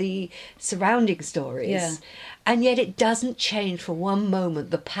about the surrounding stories. Yeah. And yet it doesn't change for one moment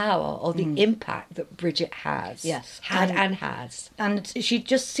the power or the impact that Bridget has. Yes. And has. And she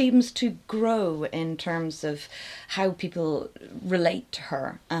just seems to grow in terms of how people relate to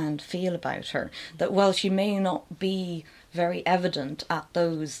her and feel about her. That while she may not be very evident at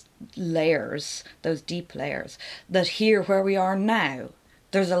those layers, those deep layers, that here where we are now,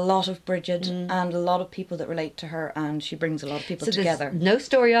 there's a lot of Bridget and a lot of people that relate to her, and she brings a lot of people together. There's no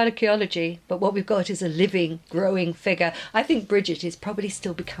story archaeology, but what we've got is a living, growing figure. I think Bridget is probably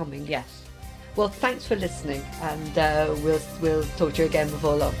still becoming. Yes. Well, thanks for listening, and we'll talk to you again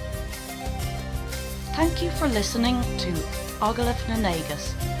before long. Thank you for listening to Agalach na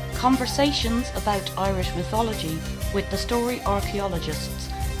Nagas, conversations about Irish mythology with the story archaeologists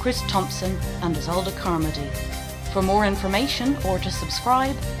Chris Thompson and Isolde Carmody. For more information or to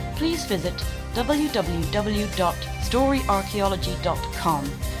subscribe, please visit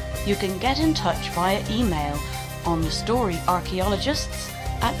www.storyarchaeology.com. You can get in touch via email on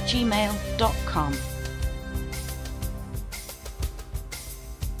thestoryarchaeologists@gmail.com.